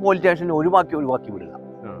 2 പോലീസ് സ്റ്റേഷനിൽ ഒഴിവാക്കി വിടുക.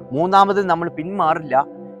 3ാമത് നമ്മൾ പിന്മാറില്ല,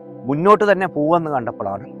 മുന്നോട്ട് തന്നെ പോവെന്ന്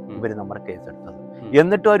കണ്ടപ്പോഴാണ് ഇവർ നമ്മുടെ കേസെടുത്തത്.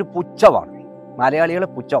 എന്നിട്ടും ഒരു പുച്ഛമാണ്, മലയാളികളെ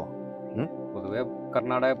പുച്ഛമാണ്. പൊതുവെ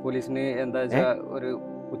കർണാടക പോലീസിന് എന്താ ഒരു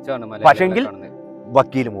പുച്ഛമാണ്. പക്ഷെങ്കിൽ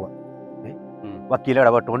വക്കീൽ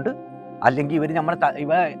ഇടപെട്ടുകൊണ്ട്, അല്ലെങ്കിൽ ഇവർ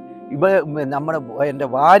നമ്മുടെ എൻ്റെ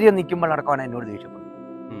ഭാര്യ നിൽക്കുമ്പോഴടക്കമാണ് എന്നോട് ദേഷ്യപ്പെടുന്നത്.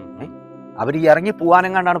 അവർ ഇറങ്ങി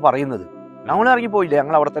പോകാനും കണ്ടാണ് പറയുന്നത്. ഞങ്ങൾ ഇറങ്ങിപ്പോയില്ല,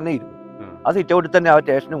 ഞങ്ങൾ അവിടെ തന്നെ ഇരുന്നു. ആ സിറ്റൗട്ടിൽ തന്നെ ആ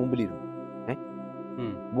സ്റ്റേഷന് മുമ്പിലിരുന്നു.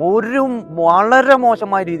 വളരെ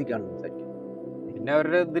മോശമായ രീതിക്കാണ് സംസാരിക്കുന്നത്. പിന്നെ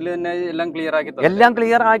അവരുടെ ഇതിൽ തന്നെ എല്ലാം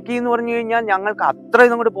ക്ലിയർ ആക്കി എന്ന് പറഞ്ഞു കഴിഞ്ഞാൽ ഞങ്ങൾക്ക് അത്ര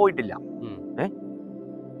ഇതും കൂടി പോയിട്ടില്ല.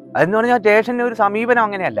 അതെന്ന് പറഞ്ഞാൽ സ്റ്റേഷന് ഒരു സമീപനം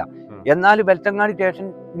അങ്ങനെയല്ല. എന്നാൽ വെൽത്തങ്ങാടി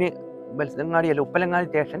സ്റ്റേഷനിൽ ഉപ്പലങ്ങാടി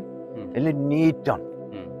സ്റ്റേഷൻ എല്ലാം നീറ്റാണ്.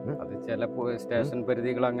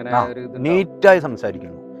 നീറ്റായി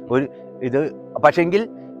സംസാരിക്കുന്നു. പക്ഷെങ്കിൽ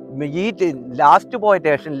ഈ ലാസ്റ്റ് പോയ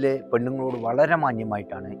സ്റ്റേഷനിൽ പെണ്ണുങ്ങളോട് വളരെ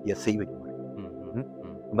മാന്യമായിട്ടാണ് SI പെരുമാറിയത്.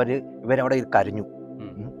 ഇവരവിടെ കരഞ്ഞു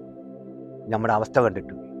നമ്മുടെ അവസ്ഥ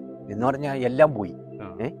കണ്ടിട്ട്. എന്ന് പറഞ്ഞാൽ എല്ലാം പോയി.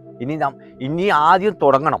 ഇനി ആദ്യം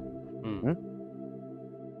തുടങ്ങണം.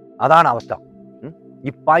 അതാണ് അവസ്ഥ. ഈ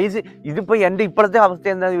പൈസ ഇതിപ്പോ എൻ്റെ ഇപ്പോഴത്തെ അവസ്ഥ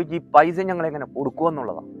എന്താണെന്ന് ചോദിച്ചാൽ, ഈ പൈസ ഞങ്ങൾ എങ്ങനെ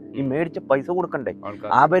കൊടുക്കുമെന്നുള്ളതാണ്. ഈ മേടിച്ച പൈസ കൊടുക്കണ്ടേ?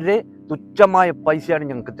 അവര് തുച്ഛമായ പൈസയാണ്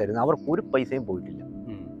ഞങ്ങൾക്ക് തരുന്നത്. അവർക്ക് ഒരു പൈസയും പോയിട്ടില്ല.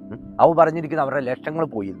 അവർ പറഞ്ഞിരിക്കുന്നത് അവരുടെ ലക്ഷങ്ങൾ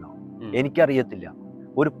പോയിരുന്നോ എനിക്കറിയത്തില്ല.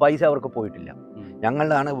 ഒരു പൈസ അവർക്ക് പോയിട്ടില്ല.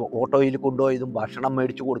 ഞങ്ങളാണ് ഓട്ടോയിൽ കൊണ്ടുപോയതും ഭക്ഷണം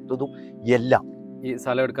മേടിച്ചു കൊടുത്തതും എല്ലാം. ഈ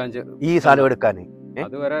സ്ഥലം എടുക്കാൻ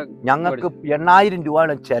ഞങ്ങൾക്ക് 80,000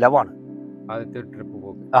 രൂപയുടെ ചെലവാണ്. ആദ്യത്തെ ട്രിപ്പ്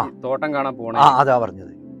പോകും ആ. തോട്ടം കാണാൻ പോണേ. അതാ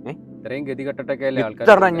പറഞ്ഞത്. ഇത്രയും ഗതി കെട്ടിട്ടൊക്കെ അല്ലേ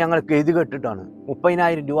ഇത്ര ഞങ്ങൾ ഗതി കെട്ടിട്ടാണ്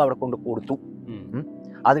 30,000 രൂപ അവിടെ കൊണ്ട് കൊടുത്തു.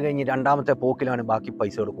 അത് കഴിഞ്ഞ് രണ്ടാമത്തെ പോക്കിലാണ് ബാക്കി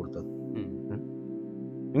പൈസകൾ കൊടുത്തത്.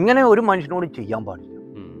 ഇങ്ങനെ ഒരു മനുഷ്യനോട് ചെയ്യാൻ പാടില്ല,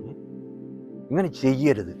 ഇങ്ങനെ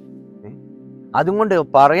ചെയ്യരുത്. അതുകൊണ്ട്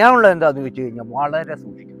പറയാനുള്ളത് എന്താന്ന് വെച്ച് കഴിഞ്ഞാൽ വളരെ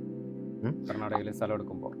സൂക്ഷിക്കണം. കർണാടകയിൽ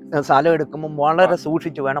സ്ഥലം എടുക്കുമ്പോൾ വളരെ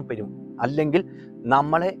സൂക്ഷിച്ച് വേണം പെരും. അല്ലെങ്കിൽ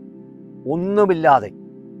നമ്മളെ ഒന്നുമില്ലാതെ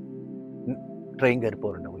ട്രെയിൻ കയറി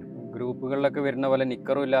പോരുണ്ടാവും. ഗ്രൂപ്പുകളിലൊക്കെ വരുന്ന പോലെ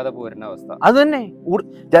നിക്കറും ഇല്ലാതെ പോരുന്ന അവസ്ഥ. അത് തന്നെ.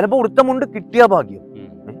 ചിലപ്പോ ഉടുത്തമുണ്ട് കിട്ടിയ ഭാഗ്യം.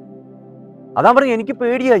 അതാ പറഞ്ഞ എനിക്ക്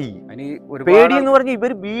പേടിയായി. പേടി എന്ന് പറഞ്ഞ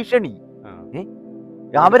ഇവര് ഭീഷണി.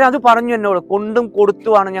 അവരത് പറഞ്ഞു എന്നോട്, കൊണ്ടും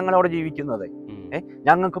കൊടുത്തുമാണ് ഞങ്ങൾ അവിടെ ജീവിക്കുന്നത്.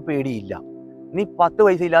 ഞങ്ങൾക്ക് പേടിയില്ല, നീ 10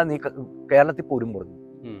 പൈസ ഇല്ലാതെ നീ കേരളത്തിൽ പോരും പറഞ്ഞു.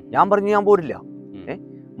 ഞാൻ പറഞ്ഞു ഞാൻ പോരില്ല.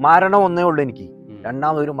 മരണം ഒന്നേ ഉള്ളു എനിക്ക്,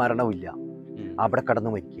 രണ്ടാമതൊരു മരണമില്ല. അവിടെ കടന്നു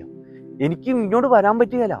മരിക്കുക. എനിക്ക് ഇങ്ങോട്ട് വരാൻ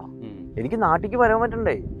പറ്റുകയില്ല, എനിക്ക് നാട്ടിലേക്ക് വരാൻ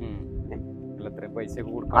പറ്റണ്ടേ.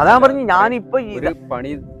 അതാ പറഞ്ഞു ഞാനിപ്പോ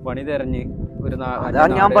അതാ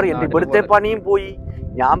ഞാൻ പറയണ്ടേ, ഇവിടുത്തെ പണിയും പോയി.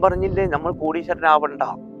 ഞാൻ പറഞ്ഞില്ലേ നമ്മൾ കോടീശ്വരനാവണ്ട,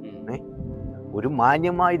 ഒരു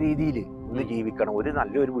മാന്യമായ രീതിയിൽ ഒന്ന് ജീവിക്കണം, ഒരു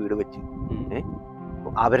നല്ലൊരു വീട് വെച്ച്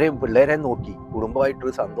അവരെ പിള്ളേരെ നോക്കി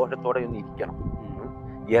കുടുംബമായിട്ടൊരു സന്തോഷത്തോടെ ഒന്ന് ഇരിക്കണം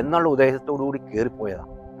എന്നുള്ള ഉദ്ദേശത്തോടു കൂടി കയറിപ്പോയതാ.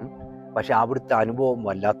 പക്ഷെ അവിടുത്തെ അനുഭവം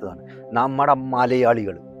വല്ലാത്തതാണ്. നമ്മുടെ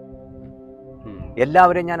മലയാളികൾ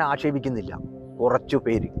എല്ലാവരെയും ഞാൻ ആക്ഷേപിക്കുന്നില്ല, കുറച്ചു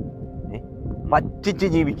പേര് പറ്റിച്ച്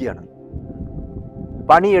ജീവിക്കുകയാണ്,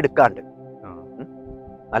 പണിയെടുക്കാണ്ട്.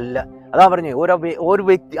 നല്ല അതാ പറഞ്ഞേ, ഒരു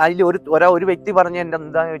വ്യക്തി അതിൽ ഒരു വ്യക്തി പറഞ്ഞ എൻ്റെ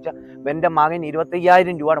എന്താന്ന് ചോദിച്ചാൽ, എൻ്റെ മകൻ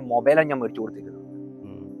 25,000 രൂപയുടെ മൊബൈലാണ് ഞാൻ മേടിച്ചു കൊടുത്തിരിക്കുന്നത്.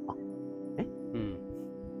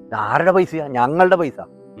 ആരുടെ പൈസയാ? ഞങ്ങളുടെ പൈസ.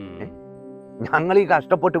 ഞങ്ങൾ ഈ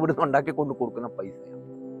കഷ്ടപ്പെട്ട് ഇവിടുന്ന് ഉണ്ടാക്കി കൊണ്ട് കൊടുക്കുന്ന പൈസയാണ്.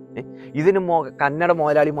 ഇതിന് കന്നഡ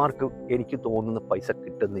മുതലാളിമാർക്ക് എനിക്ക് തോന്നുന്ന പൈസ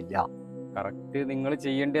കിട്ടുന്നില്ല. കറക്റ്റ് നിങ്ങൾ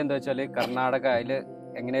ചെയ്യേണ്ടത് എന്താ വെച്ചാല്, കർണാടക അതില്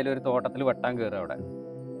എങ്ങനെയാലും ഒരു തോട്ടത്തിൽ വെട്ടാൻ കയറുക. അവിടെ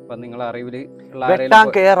ഇപ്പൊ നിങ്ങളെ അറിവില് വെട്ടാൻ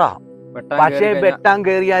കയറാം, പക്ഷേ വെട്ടാൻ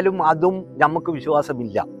കയറിയാലും അതും നമുക്ക്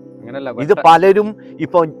വിശ്വാസമില്ല. ഇത് പലരും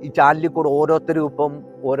ഇപ്പൊ ഈ ചാനലിൽ കൂടെ ഓരോരുത്തരും ഇപ്പം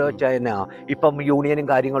ഓരോ ഇപ്പം യൂണിയനും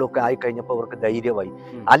കാര്യങ്ങളും ഒക്കെ ആയി കഴിഞ്ഞപ്പോൾ അവർക്ക് ധൈര്യമായി.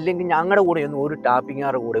 അല്ലെങ്കിൽ ഞങ്ങളുടെ കൂടെ ഒന്നും ഒരു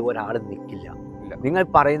ടാപ്പിങ്ങാരുടെ കൂടെ ഒരാൾ നിൽക്കില്ല. നിങ്ങൾ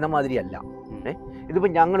പറയുന്ന മാതിരിയല്ല. ഇതിപ്പോ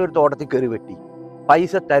ഞങ്ങളൊരു തോട്ടത്തിൽ കയറി വെട്ടി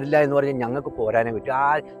പൈസ തരില്ല എന്ന് പറഞ്ഞാൽ ഞങ്ങൾക്ക് പോരാനേ പറ്റും.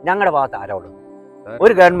 ഞങ്ങളുടെ ഭാഗത്ത് ആരാ ഉള്ളത്?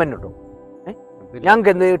 ഒരു ഗവൺമെന്റ് ഉണ്ടോ?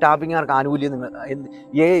 ഞങ്ങൾക്ക് എന്ത് ടാപ്പിങ്ങാർക്ക് ആനുകൂല്യം നിങ്ങൾ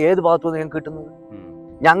ഏത് ഭാഗത്തുനിന്ന് ഞങ്ങൾക്ക് കിട്ടുന്നത്?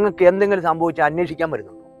 ഞങ്ങൾക്ക് എന്തെങ്കിലും സംഭവിച്ചാൽ അന്വേഷിക്കാൻ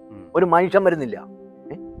വരുന്നുണ്ടോ? ഒരു മനുഷ്യൻ വരുന്നില്ല.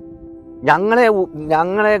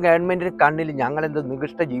 ഞങ്ങളെ ഗവൺമെന്റിന്റെ കണ്ണിൽ ഞങ്ങളെന്ത്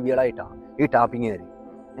നികൃഷ്ട ജീവികളായിട്ടാണ് ഈ ടാപ്പിങ്ങുകാർ.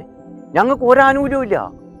 ഞങ്ങൾക്ക് ഒരാനുകൂല്യവും ഇല്ല.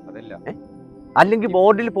 അല്ലെങ്കിൽ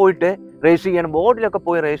ബോർഡിൽ പോയിട്ട് രജിസ്റ്റർ ചെയ്യണം. ബോർഡിലൊക്കെ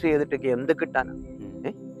പോയി രജിസ്റ്റർ ചെയ്തിട്ടൊക്കെ എന്ത് കിട്ടാനാണ്?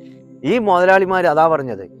 ഈ മുതലാളിമാർ അതാ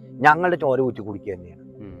പറഞ്ഞത്, ഞങ്ങളുടെ ചോര ഊറ്റി കുടിക്കുക തന്നെയാണ്.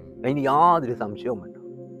 അതിന് യാതൊരു സംശയവും വേണ്ട.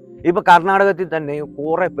 ഇപ്പൊ കർണാടകത്തിൽ തന്നെ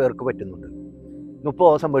കുറെ പേർക്ക് പറ്റുന്നുണ്ട്. 30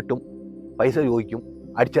 ദിവസം വെട്ടും, പൈസ ചോദിക്കും,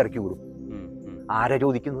 അടിച്ചിറക്കി വിടും. ആരാ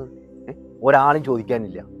ചോദിക്കുന്നത്? ഒരാളും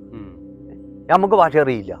ചോദിക്കാനില്ല. നമുക്ക് ഭാഷ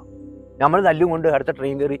അറിയില്ല. നമ്മൾ തല്ലും കൊണ്ട് അടുത്ത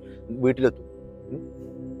ട്രെയിൻ കയറി വീട്ടിലെത്തും.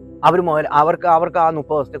 അവർക്ക് ആ 30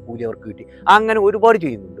 ദിവസത്തെ കൂലി അവർക്ക് കിട്ടി. അങ്ങനെ ഒരുപാട്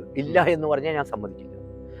ചെയ്യുന്നുണ്ട്. ഇല്ല എന്ന് പറഞ്ഞാൽ ഞാൻ സമ്മതിക്കില്ല.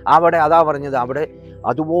 അവിടെ അതാ പറഞ്ഞത്, അവിടെ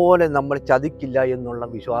അതുപോലെ നമ്മൾ ചതിക്കില്ല എന്നുള്ള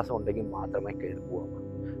വിശ്വാസം ഉണ്ടെങ്കിൽ മാത്രമേ കയറി പോകാൻ.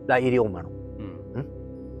 ധൈര്യവും വേണം.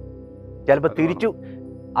 ചിലപ്പോൾ തിരിച്ചു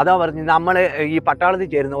അതാ പറഞ്ഞ് നമ്മളെ ഈ പട്ടാളത്തിൽ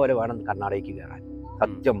ചേരുന്ന പോലെ വേണം കർണാടകയ്ക്ക് കയറാൻ.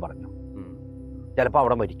 സത്യം പറഞ്ഞു ചിലപ്പോൾ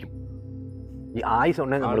അവിടെ മരിക്കും. ഈ ആയുസ്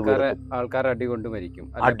ഉണ്ടെങ്കിൽ നമ്മൾ ആൾക്കാർ അടി കൊണ്ട് മരിക്കും,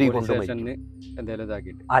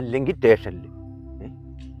 അല്ലെങ്കിൽ സ്റ്റേഷനിൽ.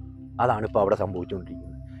 അതാണ് ഇപ്പൊ അവിടെ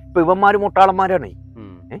സംഭവിച്ചുകൊണ്ടിരിക്കുന്നത്. ഇപ്പൊ ഇവന്മാര് മുട്ടാളന്മാരാണ്.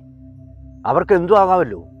 അവർക്ക് എന്തും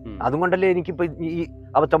ആകാമല്ലോ. അതുകൊണ്ടല്ലേ എനിക്കിപ്പോ ഈ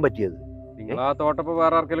അബദ്ധം പറ്റിയത്.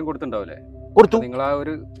 വേറെ ആർക്കെങ്കിലും കൊടുത്തിട്ടുണ്ടാവില്ലേ? കൊടുത്തു.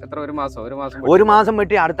 ഒരു മാസം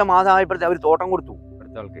വെട്ടി അടുത്ത മാസം ആയപ്പോഴത്തെ അവർ തോട്ടം കൊടുത്തു.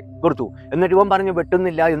 എന്നിട്ട് ഇവൻ പറഞ്ഞു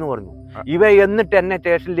വെട്ടുന്നില്ല എന്ന് പറഞ്ഞു. ഇവ എന്നിട്ട് എന്നെ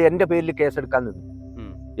സ്റ്റേഷനിൽ എന്റെ പേരിൽ കേസെടുക്കാൻ നിന്നു.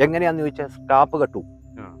 എങ്ങനെയാന്ന് ചോദിച്ചാൽ സ്റ്റാഫ് കെട്ടു.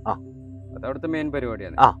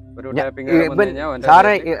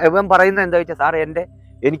 സാറേ ഇവൻ പറയുന്നത് എന്താ വെച്ചാൽ, സാറേ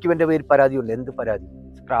എനിക്ക് ഇവന്റെ പേര് പരാതിയുണ്ട്. എന്ത് പരാതി?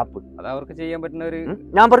 സ്ക്രാപ്പ്. അവർക്ക് ചെയ്യാൻ പറ്റുന്ന ഒരു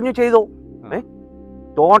ഞാൻ പറഞ്ഞു ചെയ്തോ.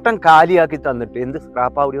 തോട്ടം കാലിയാക്കി തന്നിട്ട് എന്ത്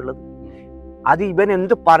സ്ക്രാപ്പ് അവിടെ ഉള്ളത്? അത് ഇവൻ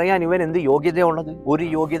എന്ത് പറയാൻ, ഇവൻ എന്ത് യോഗ്യതയുള്ളത്? ഒരു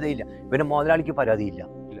യോഗ്യതയില്ല. ഇവന് മുതലാളിക്ക് പരാതിയില്ല,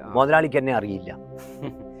 മുതലാളിക്ക് എന്നെ അറിയില്ല.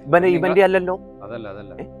 ഇവന്റെ അല്ലല്ലോ.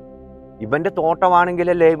 ഇവന്റെ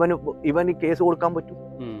തോട്ടമാണെങ്കിലല്ലേ ഇവന് കേസ് കൊടുക്കാൻ പറ്റൂ.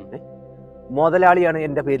 മുതലാളിയാണ്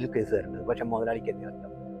എന്റെ പേരിൽ കേസ് തരുന്നത്. പക്ഷെ മുതലാളിക്ക് എന്നെ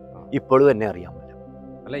അറിയാം, ഇപ്പോഴും എന്നെ അറിയാൻ പറ്റില്ല.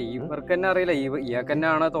 അല്ല, ഇവർക്ക് തന്നെ അറിയില്ല. ഇയാൾക്ക്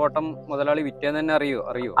തന്നെയാണ് തോട്ടം മുതലാളി വിറ്റേന്ന് തന്നെ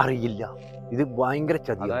അറിയില്ല. ഇത് ഭയങ്കര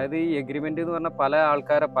ചതി. അതായത് ഈ എഗ്രിമെന്റ് എന്ന് പറഞ്ഞാൽ പല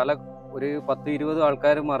ആൾക്കാരെ ഒരു 10-20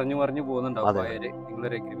 ആൾക്കാർ മറിഞ്ഞു പോകുന്നുണ്ടാവും.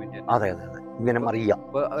 നിങ്ങളൊരു എഗ്രിമെന്റ്. അതെ, ഇങ്ങനെ അറിയാം.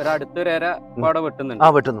 അടുത്തൊരേര വെട്ടുന്നുണ്ട്.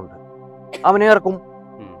 വെട്ടുന്നുണ്ട്. അവനെ ഇറക്കും.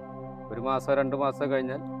 ഒരു മാസം 2 മാസം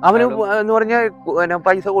കഴിഞ്ഞാൽ അവന് എന്ന് പറഞ്ഞാൽ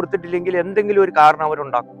പൈസ കൊടുത്തിട്ടില്ലെങ്കിൽ എന്തെങ്കിലും ഒരു കാരണം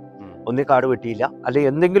അവരുണ്ടാക്കും. ഒന്നീ കാട് വെട്ടിയില്ല, അല്ലെങ്കിൽ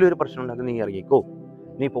എന്തെങ്കിലും ഒരു പ്രശ്നം ഉണ്ടാക്കും, നീ ഇറങ്ങിക്കോ,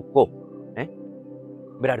 നീ പൊക്കോ,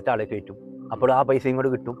 ഇവരടുത്ത ആളെ കയറ്റും. അപ്പോൾ ആ പൈസ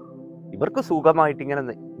ഇങ്ങോട്ട് കിട്ടും. ഇവർക്ക് സുഖമായിട്ട്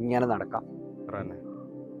ഇങ്ങനെ നടക്കാം.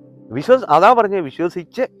 അതാ പറഞ്ഞ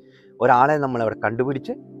വിശ്വസിച്ച് ഒരാളെ നമ്മളവിടെ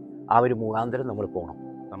കണ്ടുപിടിച്ച് ആ ഒരു മുഖാന്തരം നമ്മൾ പോകണം.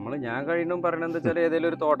 ഞാൻ കഴിയുമ്പോൾ പറയണത് എന്താ വെച്ചാൽ ഏതെങ്കിലും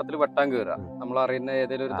ഒരു തോട്ടത്തിൽ വെട്ടാൻ കയറുക, നമ്മൾ അറിയുന്ന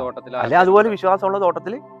ഏതെങ്കിലും ഒരു തോട്ടത്തിൽ, അല്ലെ അതുപോലെ വിശ്വാസമുള്ള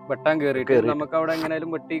തോട്ടത്തിൽ വെട്ടാൻ കയറിയിട്ട് നമുക്ക് അവിടെ എങ്ങനെയാലും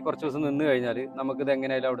വെട്ടി കുറച്ച് ദിവസം നിന്ന് കഴിഞ്ഞാൽ നമുക്ക് ഇത്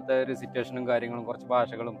എങ്ങനെയാലും അവിടുത്തെ ഒരു സിറ്റുവേഷനും കാര്യങ്ങളും കുറച്ച്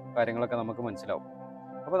ഭാഷകളും കാര്യങ്ങളൊക്കെ നമുക്ക് മനസ്സിലാവും.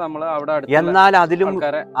 അപ്പൊ നമ്മൾ അവിടെ എന്നാൽ അതിലും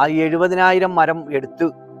ആ 70,000 മരം എടുത്ത്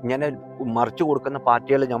ഇങ്ങനെ മറിച്ചു കൊടുക്കുന്ന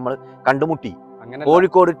പാർട്ടികൾ നമ്മൾ കണ്ടുമുട്ടി.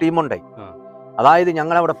 കോഴിക്കോട് ടീമുണ്ടായി. അതായത്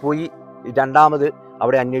ഞങ്ങളവിടെ പോയി രണ്ടാമത്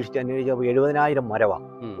അവിടെ അന്വേഷിച്ചപ്പോൾ 70,000 മരവാ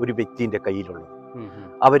ഒരു വ്യക്തിന്റെ കയ്യിലുള്ളത്.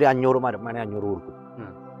 അവര് 500 മരം വേണേ 500 കൊടുക്കും.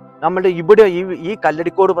 നമ്മുടെ ഇവിടെ ഈ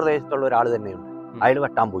കല്ലടിക്കോട് പ്രദേശത്തുള്ള ഒരാൾ തന്നെയുണ്ട്. അയാൾ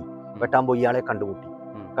വെട്ടാൻ പോയി ഇയാളെ കണ്ടുമുട്ടി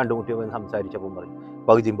സംസാരിച്ചപ്പോൾ പറയും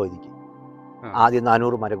പകുതിക്ക് ആദ്യം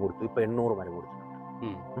 400 മരം കൊടുത്തു, ഇപ്പൊ 800 മരം കൊടുത്തിട്ടുണ്ട്.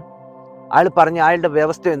 അയാൾ പറഞ്ഞ അയാളുടെ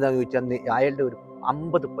വ്യവസ്ഥ എന്താണെന്ന് ചോദിച്ചാൽ അയാളുടെ ഒരു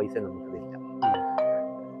 50 പൈസ നമുക്ക് തരില്ല,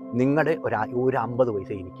 നിങ്ങളുടെ ഒരു 50 പൈസ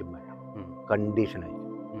എനിക്കും വേണം, കണ്ടീഷനായി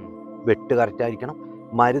വെട്ട് കറക്റ്റായിരിക്കണം,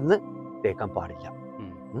 മരുന്ന് തേക്കാൻ പാടില്ല,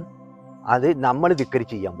 അത് നമ്മൾ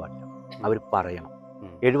ധിക്കരിച്ച് ചെയ്യാൻ പാടില്ല, അവർ പറയണം.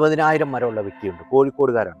 70,000 മരമുള്ള വ്യക്തിയുണ്ട്,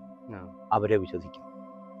 കോഴിക്കോടുകാരാണ്, അവരെ വിശ്വസിക്കാം.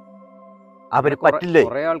 അവര് പറ്റില്ലേ,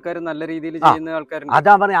 നല്ല രീതിയിൽ ചെയ്യുന്ന ആൾക്കാർ.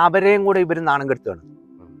 അതാ പറഞ്ഞ അവരെയും കൂടെ ഇവര് നാണം കെടുത്തുകയാണ്,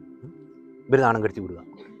 ഇവര് നാണം കെടുത്തി വിടുക.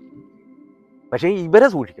 പക്ഷെ ഇവരെ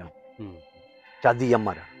സൂക്ഷിക്കണം,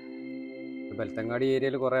 ചതിയന്മാരാണ്. ബെൽത്തങ്ങാടി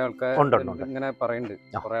ഏരിയയിൽ കുറെ ആൾക്കാർ ഇങ്ങനെ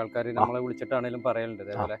പറയുന്നുണ്ട്, കുറെ ആൾക്കാർ നമ്മളെ വിളിച്ചിട്ടാണെങ്കിലും പറയലുണ്ട്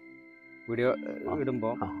ഇതേപോലെ വീഡിയോ ഇടുമ്പോ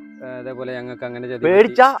അതേപോലെ ഞങ്ങൾക്ക് അങ്ങനെ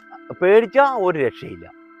പേടിച്ചാ ഒരു രക്ഷയില്ല,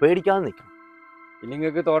 പേടിക്കാതെ നിൽക്കണം. ഇനി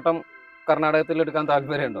നിങ്ങൾക്ക് തോട്ടം കർണാടകത്തിൽ എടുക്കാൻ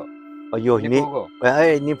താല്പര്യമുണ്ടോ? അയ്യോ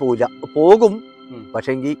ഇനി പോവില്ല, പോകും.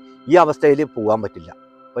 പക്ഷെങ്കിൽ ഈ അവസ്ഥയിൽ പോകാൻ പറ്റില്ല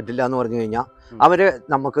എന്ന് പറഞ്ഞു കഴിഞ്ഞാൽ അവരെ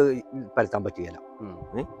നമുക്ക് പരത്താൻ പറ്റുകയില്ല.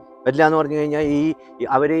 പറ്റില്ല എന്ന് പറഞ്ഞു കഴിഞ്ഞാൽ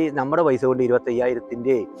അവര് നമ്മുടെ പൈസ കൊണ്ട്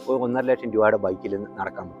 25,000-ന്റെ 1.5 ലക്ഷം രൂപയുടെ ബൈക്കിൽ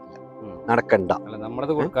നടക്കാൻ പറ്റില്ല, നടക്കണ്ട,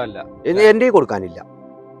 എന്റെ കൊടുക്കാനില്ല.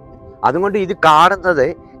 അതുകൊണ്ട് ഇത്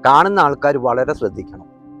കാണുന്ന ആൾക്കാർ വളരെ ശ്രദ്ധിക്കണം,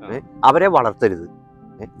 അവരെ വളർത്തരുത്.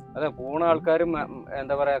 അതെ, പോണ ആൾക്കാരും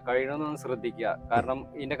എന്താ പറയാ കഴിയണമെന്ന് ശ്രദ്ധിക്കുക. കാരണം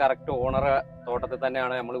ഇതിന്റെ കറക്റ്റ് ഓണറെ തോട്ടത്തിൽ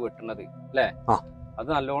തന്നെയാണ് നമ്മൾ വെട്ടുന്നത് അല്ലേ, അത്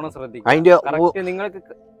നല്ലോണം ശ്രദ്ധിക്കുക.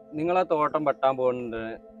 നിങ്ങളെ തോട്ടം വെട്ടാൻ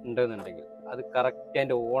പോകുന്നുണ്ടെന്നുണ്ടെങ്കിൽ അത് കറക്റ്റ്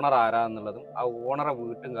അതിന്റെ ഓണർ ആരാന്നുള്ളതും ആ ഓണറെ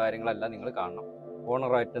വീട്ടും കാര്യങ്ങളെല്ലാം നിങ്ങൾ കാണണം.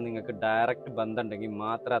 ഓണറായിട്ട് നിങ്ങൾക്ക് ഡയറക്റ്റ് ബന്ധം ഉണ്ടെങ്കിൽ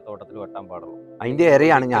മാത്രമേ ആ തോട്ടത്തിൽ വെട്ടാൻ പാടുള്ളൂ, അതിന്റെ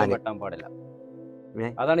ഏറെയാണ് ഞാൻ വെട്ടാൻ പാടില്ല.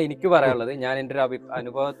 അതാണ് എനിക്ക് പറയാനുള്ളത്. ഞാൻ എന്റെ ഒരു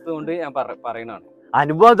അനുഭവത്തിൽ കൊണ്ട് ഞാൻ പറയണതാണ്.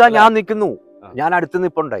 അനുഭവം ഞാൻ നിൽക്കുന്നു, ഞാൻ അടുത്ത്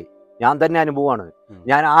നിൽപ്പുണ്ടായി, ഞാൻ തന്നെ അനുഭവമാണ്.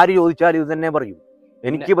 ഞാൻ ആര് ചോദിച്ചാലും ഇത് തന്നെ പറയും,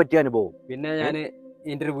 എനിക്ക് പറ്റിയ അനുഭവം. പിന്നെ ഞാൻ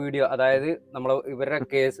ഇതിന്റെ ഒരു വീഡിയോ, അതായത് നമ്മളെ ഇവരുടെ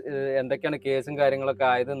കേസ് എന്തൊക്കെയാണ് കേസും കാര്യങ്ങളൊക്കെ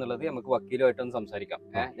ആയതെന്നുള്ളത് നമുക്ക് വക്കീലുമായിട്ടൊന്ന് സംസാരിക്കാം.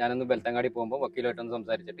 ഞാനൊന്ന് ബെൽത്തങ്ങാടി പോകുമ്പോൾ വക്കീലുമായിട്ടൊന്ന്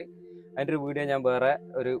സംസാരിച്ചിട്ട് അതിന്റെ ഒരു വീഡിയോ ഞാൻ വേറെ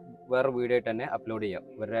വീഡിയോ ആയിട്ട് തന്നെ അപ്ലോഡ് ചെയ്യാം,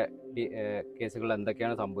 ഇവരുടെ കേസുകൾ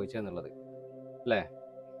എന്തൊക്കെയാണ് സംഭവിച്ചതെന്നുള്ളത് അല്ലേ.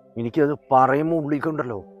 എനിക്കത് പറയുമ്പോൾ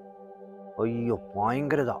ഉള്ളിക്കൊണ്ടല്ലോ അയ്യോ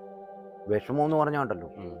ഭയങ്കരതാ വിഷമം എന്ന് പറഞ്ഞാണ്ടല്ലോ,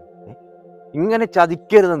 ഇങ്ങനെ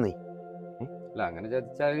ചതിക്കരുതെന്നേ. അല്ല, അങ്ങനെ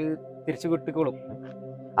ചതിച്ചാൽ തിരിച്ചു കിട്ടിക്കോളും.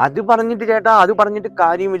 അത് പറഞ്ഞിട്ട് ചേട്ടാ, അത് പറഞ്ഞിട്ട്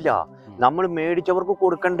കാര്യമില്ല. നമ്മൾ മേടിച്ചവർക്ക്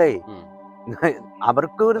കൊടുക്കണ്ടേ,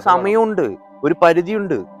 അവർക്ക് ഒരു സമയമുണ്ട്, ഒരു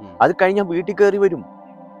പരിധിയുണ്ട്. അത് കഴിഞ്ഞാൽ വീട്ടിൽ കയറി വരും.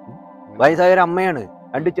 വയസ്സായ ഒരു അമ്മയാണ്,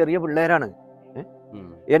 2 ചെറിയ പിള്ളേരാണ്.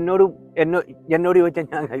 എന്നോട് ചോദിച്ചാൽ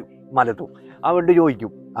ഞാൻ മലത്തും. അവളോട്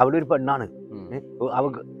ചോദിക്കും, അവളൊരു പെണ്ണാണ്,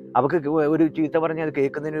 അവക്ക് ഒരു ചീത്ത പറഞ്ഞാൽ അത്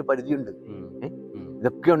കേൾക്കുന്നതിന് ഒരു പരിധിയുണ്ട്.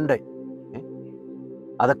 ഇതൊക്കെ ഉണ്ട്.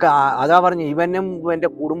 അതൊക്കെ അതാ പറഞ്ഞ ഇവനും എന്റെ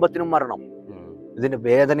കുടുംബത്തിനും മരണം. ഇതിന്റെ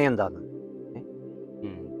വേദന എന്താന്ന്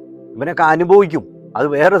ഇവനൊക്കെ അനുഭവിക്കും, അത്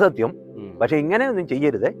വേറെ സത്യം. പക്ഷെ ഇങ്ങനെ ഒന്നും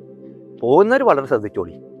ചെയ്യരുതേ. പോകുന്നവർ വളരെ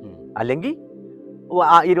ശ്രദ്ധിച്ചോളി, അല്ലെങ്കിൽ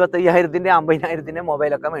 25,000-ന്റെ 50,000-ന്റെ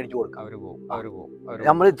മൊബൈലൊക്കെ മേടിച്ചു കൊടുക്കാം.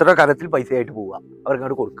 നമ്മൾ ഇത്ര കരത്തിൽ പൈസ ആയിട്ട് പോവുക,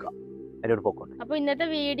 അവർക്ക് കൊടുക്കുക, അതിനോട് പോക്കോട്ടെ. അപ്പൊ ഇന്നത്തെ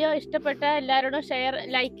വീഡിയോ ഇഷ്ടപ്പെട്ട എല്ലാവരോടും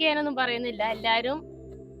ലൈക്ക് ചെയ്യാനൊന്നും പറയുന്നില്ല, എല്ലാരും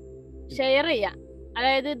ഷെയർ ചെയ്യാം.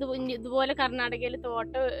 അതായത് ഇതുപോലെ കർണാടകയിൽ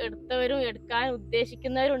തോട്ടം എടുത്തവരും എടുക്കാൻ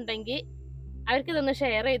ഉദ്ദേശിക്കുന്നവരുണ്ടെങ്കിൽ അവർക്ക് ഇതൊന്ന്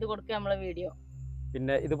ഷെയർ ചെയ്ത് കൊടുക്കുക നമ്മളെ വീഡിയോ.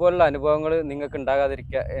 പിന്നെ ഇതുപോലുള്ള അനുഭവങ്ങൾ നിങ്ങൾക്ക്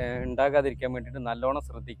ഉണ്ടാകാതിരിക്കാൻ വേണ്ടിയിട്ട് നല്ലോണം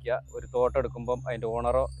ശ്രദ്ധിക്കുക. ഒരു തോട്ടം എടുക്കുമ്പം അതിൻ്റെ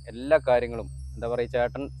ഓണറോ എല്ലാ കാര്യങ്ങളും എന്താ പറയുക,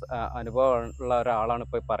 ചേട്ടൻ അനുഭവം ഉള്ള ഒരാളാണ്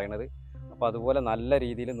ഇപ്പോൾ പറയുന്നത്. അപ്പോൾ അതുപോലെ നല്ല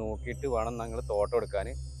രീതിയിൽ നോക്കിയിട്ട് വേണം നിങ്ങൾ തോട്ടം എടുക്കാൻ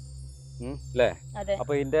അല്ലേ.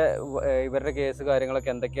 അപ്പോൾ ഇവരുടെ കേസ്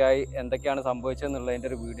കാര്യങ്ങളൊക്കെ എന്തൊക്കെയാണ് സംഭവിച്ചതെന്നുള്ളതിൻ്റെ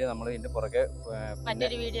ഒരു വീഡിയോ നമ്മൾ ഇതിൻ്റെ പുറകെ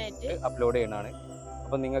അപ്ലോഡ് ചെയ്യണതാണ്.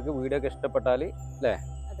 അപ്പം നിങ്ങൾക്ക് വീഡിയോ ഒക്കെ ഇഷ്ടപ്പെട്ടാൽ അല്ലേ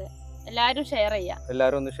എല്ലാവരും ഷെയർ ചെയ്യാം.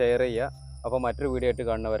 എല്ലാവരും ഒന്ന് ഷെയർ ചെയ്യുക. അപ്പോൾ മറ്റൊരു വീഡിയോ ആയിട്ട്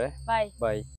കാണുന്നവരെ ബൈ. ബൈ.